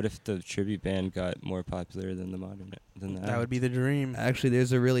 What if the tribute band got more popular than the modern than the That would be the dream. Actually,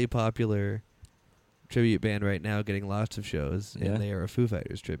 there's a really popular tribute band right now getting lots of shows, Yeah? and they are a Foo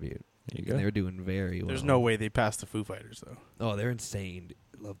Fighters tribute. There you And go. they're doing very well. There's no way they pass the Foo Fighters, though. Oh, they're insane.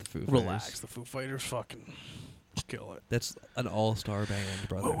 Love the Foo Fighters. Relax. The Foo Fighters fucking kill it. That's an all-star band,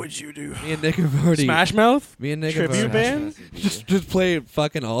 brother. What would you do? Me and Nick have already. Smash Mouth? Me and Nick Tribute have already, band? just play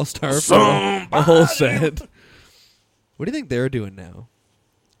fucking all-star for a whole set. What do you think they're doing now?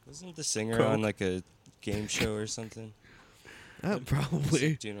 Wasn't the singer Coke. on like a game show or something?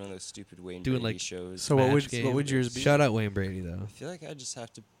 Probably. Doing one of those stupid Wayne Doing, Brady like, shows. So what Smash would game. yours be? Shout out Wayne Brady though. I feel like I just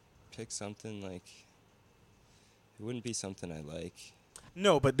have to pick something like. It wouldn't be something I like.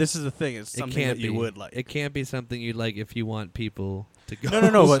 No, but this is the thing. It's something that you would like. It can't be something you'd like if you want people to go.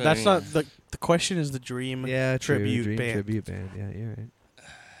 No, but that's Saying- not the question. Is the dream Yeah, true. tribute Dream band? Tribute band. Yeah, you're right.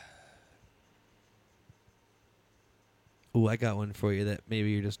 Ooh, I got one for you that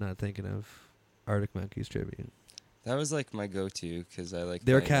maybe you're just not thinking of. Arctic Monkeys tribute. That was like my go-to because I like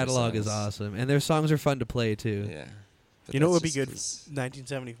Their playing catalog is songs. awesome, and their songs are fun to play too. Yeah. But You know what that's would be just good?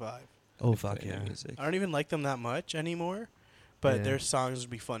 1975. Oh like fuck playing yeah. their music. I don't even like them that much anymore, but Yeah. their songs would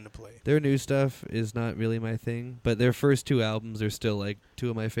be fun to play. Their new stuff is not really my thing, but their first 2 albums are still like 2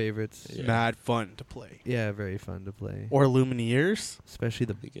 of my favorites. Yeah. Mad fun to play. Yeah, very fun to play. Or Lumineers. Especially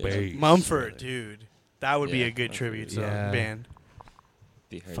the Be good. bass. Mumford, dude. That would be Yeah, a good Mumford tribute is- song Yeah. band.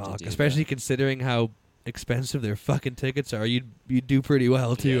 Be hard Fuck, to do especially that. considering how expensive their fucking tickets are. You'd do pretty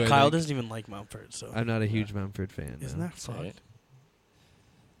well too. Yeah. I Kyle think. doesn't even like Mumford, so I'm not a huge Mumford fan. isn't no. that That's fucked? alright.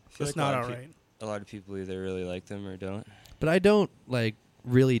 I feel It's like a lot not of alright. A lot of people either really like them or don't. But I don't like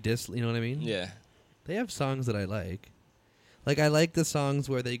really you know what I mean? Yeah. They have songs that I like. Like I like the songs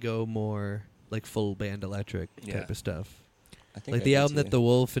where they go more like full band electric Yeah. type of stuff. I think Like I the do album too. that the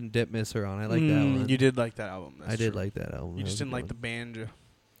Wolf and Ditmas are on. I like that one. You did like that album. I did like that album. You That just was a didn't good like the one. banjo.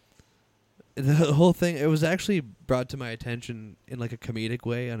 The whole thing. It was actually brought to my attention in like a comedic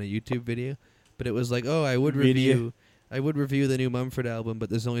way on a YouTube video, but it was like, oh, I would Video. review the new Mumford album, but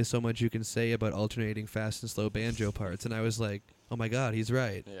there's only so much you can say about alternating fast and slow banjo parts. And I was like, oh my god, he's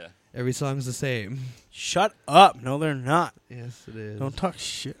right. Yeah. Every song's the same. Shut up! No, they're not. Yes, it is. Don't talk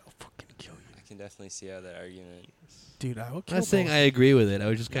shit. I'll fucking kill you, I can definitely see how that argument. dude. I will I'm kill. not saying both. I agree with it. I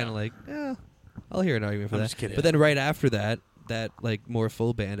was just kind of No. like, yeah, I'll hear an argument for I'm that. just kidding. But then right after that like more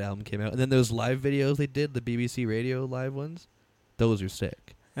full band album came out, and then those live videos they did, the BBC Radio live ones, those are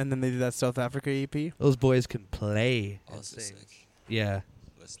sick. And then they did that South Africa EP. Those boys can play. and Also sing. sick. Yeah,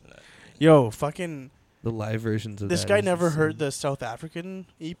 Listen to that. Yo, fucking. the live versions of This that guy is never insane. heard the South African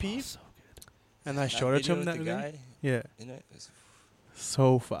EP, Oh, so good. and I That showed it to video him. with That the day. guy Yeah, in it was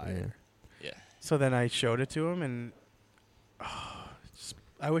so fire. yeah. So then I showed it to him, and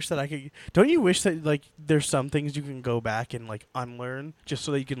I wish that I could. Don't you wish that like there's some things you can go back and like unlearn just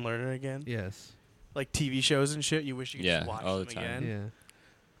so that you can learn it again? Yes. Like TV shows and shit. You wish you could Yeah, just watch all them the time. again.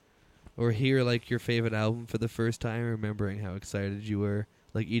 Yeah. Or hear like your favorite album for the first time, remembering how excited you were.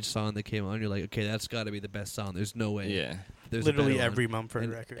 Like each song that came on, you're like, okay, that's got to be the best song. There's no way. Yeah. There's a Literally better every one. Mumford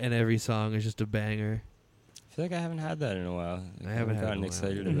and, record. and every song is just a banger. I feel like I haven't had that in a while. I haven't had it in gotten a while.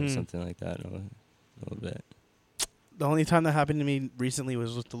 excited Mhm. about something like that in a little bit. The only time that happened to me recently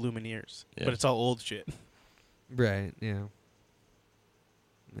was with the Lumineers, Yeah. but it's all old shit. Right. Yeah.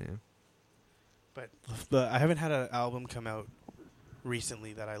 Yeah. But I haven't had an album come out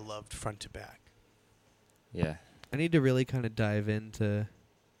recently that I loved front to back. Yeah. I need to really kind of dive into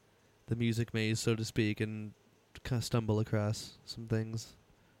the music maze, so to speak, and kind of stumble across some things,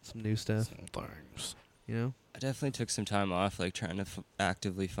 some new stuff. Sometimes. You know, I definitely took some time off, like trying to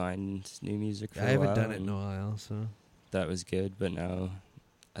actively find new music for I a haven't while, done it in and a while, so that was good, but now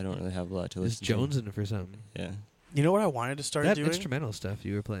I don't really have a lot to just listen jonesing for something. to. Yeah. You know what I wanted to start That doing? instrumental stuff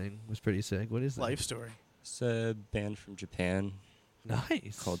you were playing was pretty sick. What is that? Life Story. It's a band from Japan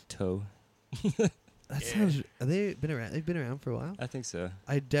Nice. called Toe. That Yeah. sounds. Are they been around? They've been around for a while. I think so.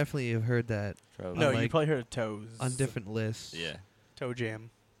 I definitely have heard that Probably. No, On, you like, probably heard of Toes. on different lists. Yeah. Toe Jam.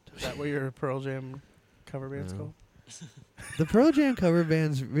 Is that what your Pearl Jam cover band's No. called? The Pearl Jam cover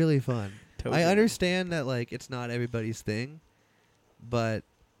band's really fun. Toe I Jam. understand that like it's not everybody's thing, but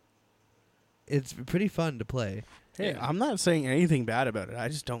it's pretty fun to play. Hey, Yeah. I'm not saying anything bad about it. I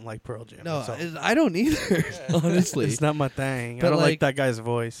just don't like Pearl Jam. No, that's all. I don't either. Honestly, It's not my thing. But I don't like like- that guy's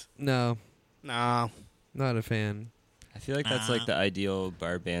voice. no, Nah. not a fan. I feel like that's like the ideal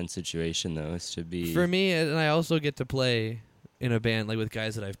bar band situation, though, is to be. For me, and I also get to play in a band like with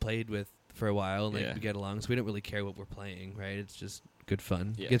guys that I've played with for a while, and like Yeah. we get along. So we don't really care what we're playing, right? It's just good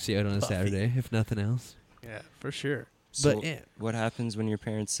fun. Yeah. Gets you out on a Puffy. Saturday, if nothing else. Yeah, for sure. So but yeah. what happens when your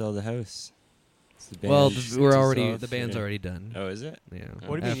parents sell the house? Is the Well, band just we're dissolved, already the band's or- already done. Oh, is it? Yeah.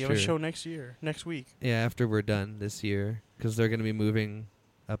 What do you mean? You have a After- show next year? Next week? Yeah, after we're done this year, because they're going to be moving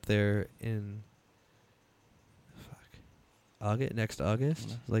up there in next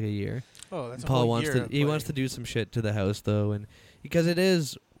August, like a year. Oh, that's a Paul whole wants year to of he wants to playing. do some shit to the house though, and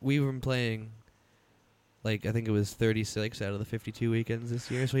because we've been playing like I think it was 36 out of the 52 weekends this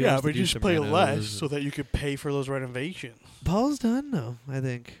year. So he Yeah, wants to but do you just some play renos less and- so that you could pay for those renovations. Paul's done though. I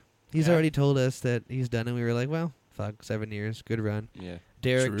think he's Yeah. already told us that he's done, and we were like, well, fuck, 7 years, good run. Yeah.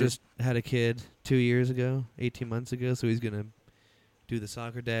 Derek True. just had a kid 2 years ago, 18 months ago, so he's gonna do the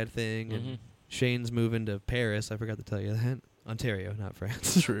soccer dad thing. Mhm. And Shane's moving to Paris. I forgot to tell you that. Ontario, not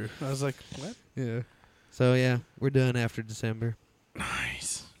France. True. I was like, what? Yeah. So yeah, we're done after December.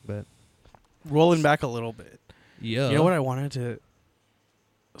 Nice. But Rolling back a little bit. yeah, You know what I wanted to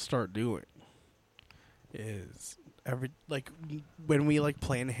start doing is when we like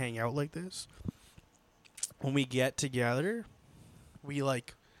plan to hang out like this, when we get together, we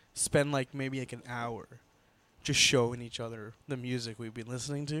like spend like maybe like an hour just showing each other the music we've been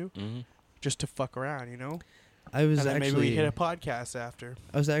listening to Mhm. just to fuck around, you know? I was and then actually maybe we hit a podcast after.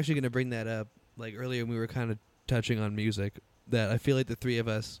 I was actually going to bring that up. Like earlier, when we were kind of touching on music. That I feel like the three of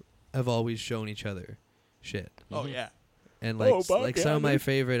us have always shown each other shit. Oh yeah. And like Oh, fuck like yeah, some of my dude.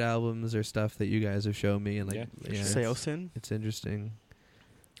 favorite albums are stuff that you guys have shown me, and like Yeah. Seosin. it's interesting.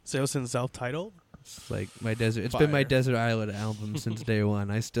 Seosin self-titled. It's like my desert. It's been my Fire. Desert Island album since day one.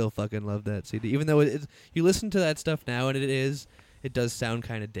 I still fucking love that CD, even though you listen to that stuff now, and it does sound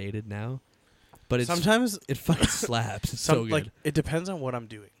kind of dated now, but it's Sometimes it fucking slaps. It's so good. like it depends on what I'm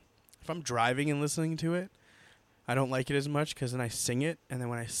doing. If I'm driving and listening to it, I don't like it as much because then I sing it, and then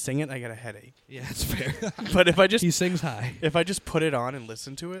when I sing it, I get a headache. Yeah, it's fair. But if I just He sings high. if I just put it on and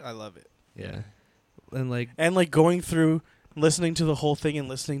listen to it, I love it. Yeah, and like And like going through listening to the whole thing and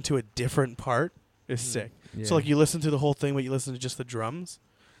listening to a different part is sick. yeah. So like you listen to the whole thing, but you listen to just the drums.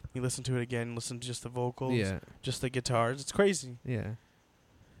 You listen to it again, listen to just the vocals, yeah, just the guitars. It's crazy. yeah,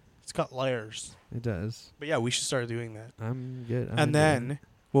 It's got layers. it does. But yeah, we should start doing that. I'm good. And then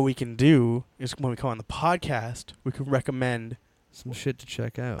what we can do is when we come on the podcast, we can recommend some shit to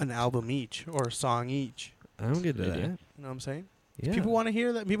check out. an album each or a song each. I'm good to Idea. that. You know what I'm saying? Yeah. People want to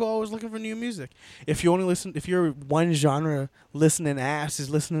hear that. People are always looking for new music. If you're one genre listening ass is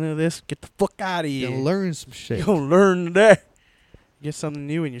listening to this, get the fuck out of here. You'll learn some shit. You'll learn today. Get something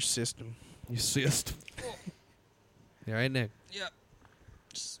new in your system. You system. You all right, Nick?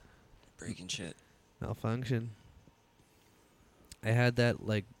 Just breaking shit. Malfunction. I had that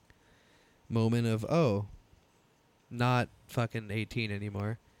like moment of not fucking 18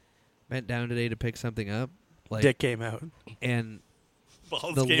 anymore. Went down today to pick something up, like, Dick came out. and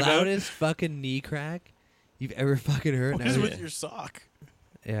Balls the came loudest fucking knee crack you've ever fucking heard. out. And What I is was- with your sock?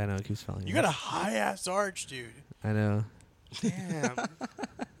 yeah, I know it keeps falling. You got a high ass arch, dude. I know. Damn.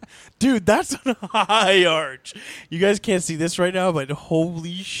 Dude, that's a high arch. You guys can't see this right now, but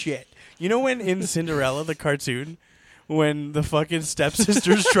holy shit. You know when in Cinderella, the cartoon, when the fucking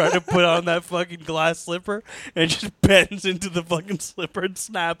stepsisters try to put on that fucking glass slipper and it just bends into the fucking slipper and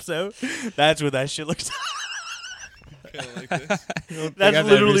snaps out? That's what that shit looks like. That's I've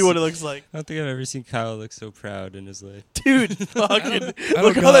literally ever what it looks like. I don't think I've ever seen Kyle look so proud in his life. Dude, fucking don't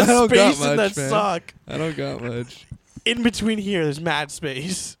look at got- all I that don't got space in much, that man. sock. I don't got much. In between here, there's mad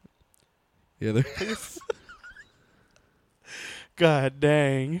space. Yeah, there. God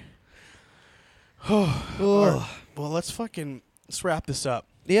dang. Oh. Well, let's wrap this up.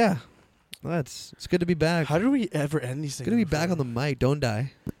 Yeah. Well, it's good to be back. How do we ever end these things? Good to be back on the mic. Don't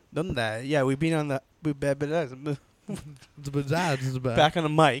die. Done that. Yeah, we've been on the back Back on the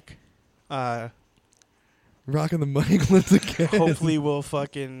mic. rocking the mic once again. Hopefully, we'll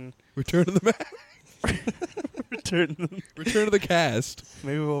fucking Return to the Mac. return. Return to the cast.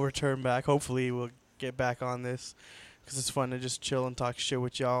 Maybe we'll return back. Hopefully, we'll get back on this because it's fun to just chill and talk shit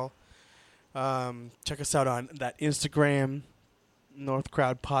with y'all. Check us out on that Instagram, North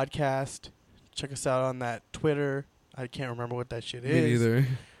Crowd Podcast. Check us out on that Twitter. I can't remember what that shit Me is. neither.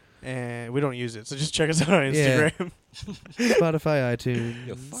 And we don't use it, so just check us out on Yeah. Instagram. Spotify, iTunes.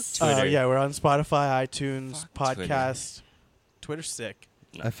 Yo, fuck Twitter. Yeah, we're on Spotify, iTunes, Fuck podcast. Twitter's sick.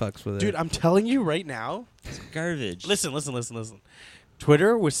 I fucks with it. Dude, I'm telling you right now. It's garbage. Listen.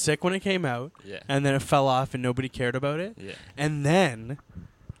 Twitter was sick when it came out, Yeah. and then it fell off and nobody cared about it. Yeah. And then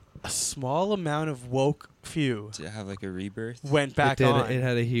a small amount of woke few To have like a rebirth. went back it did, on. It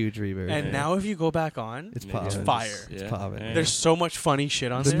had a huge rebirth. and Yeah. now if you go back on, It's Maybe popping. It's fire. It's Yeah. popping. Alright. there's so much funny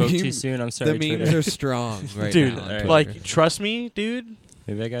shit on The there. Spoke meme- too soon. I'm sorry. The memes Twitter. are strong right Dude, now. on Alright. Twitter. like, trust me, dude.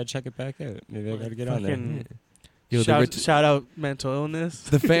 Maybe I gotta check it back out. Maybe I gotta get on there. Fucking Yo, shout out mental illness.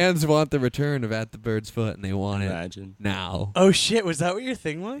 the fans want the return of At the Bird's Foot, and they want it Imagine. now. Oh shit, was that what your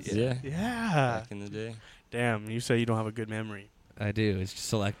thing was? Yeah. Yeah. Back in the day. Damn, you say you don't have a good memory. I do. It's just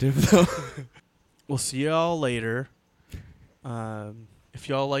selective, though. We'll see y'all later. If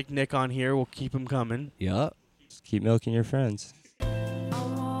y'all like Nick on here, we'll keep him coming. Yup. Just keep milking your friends.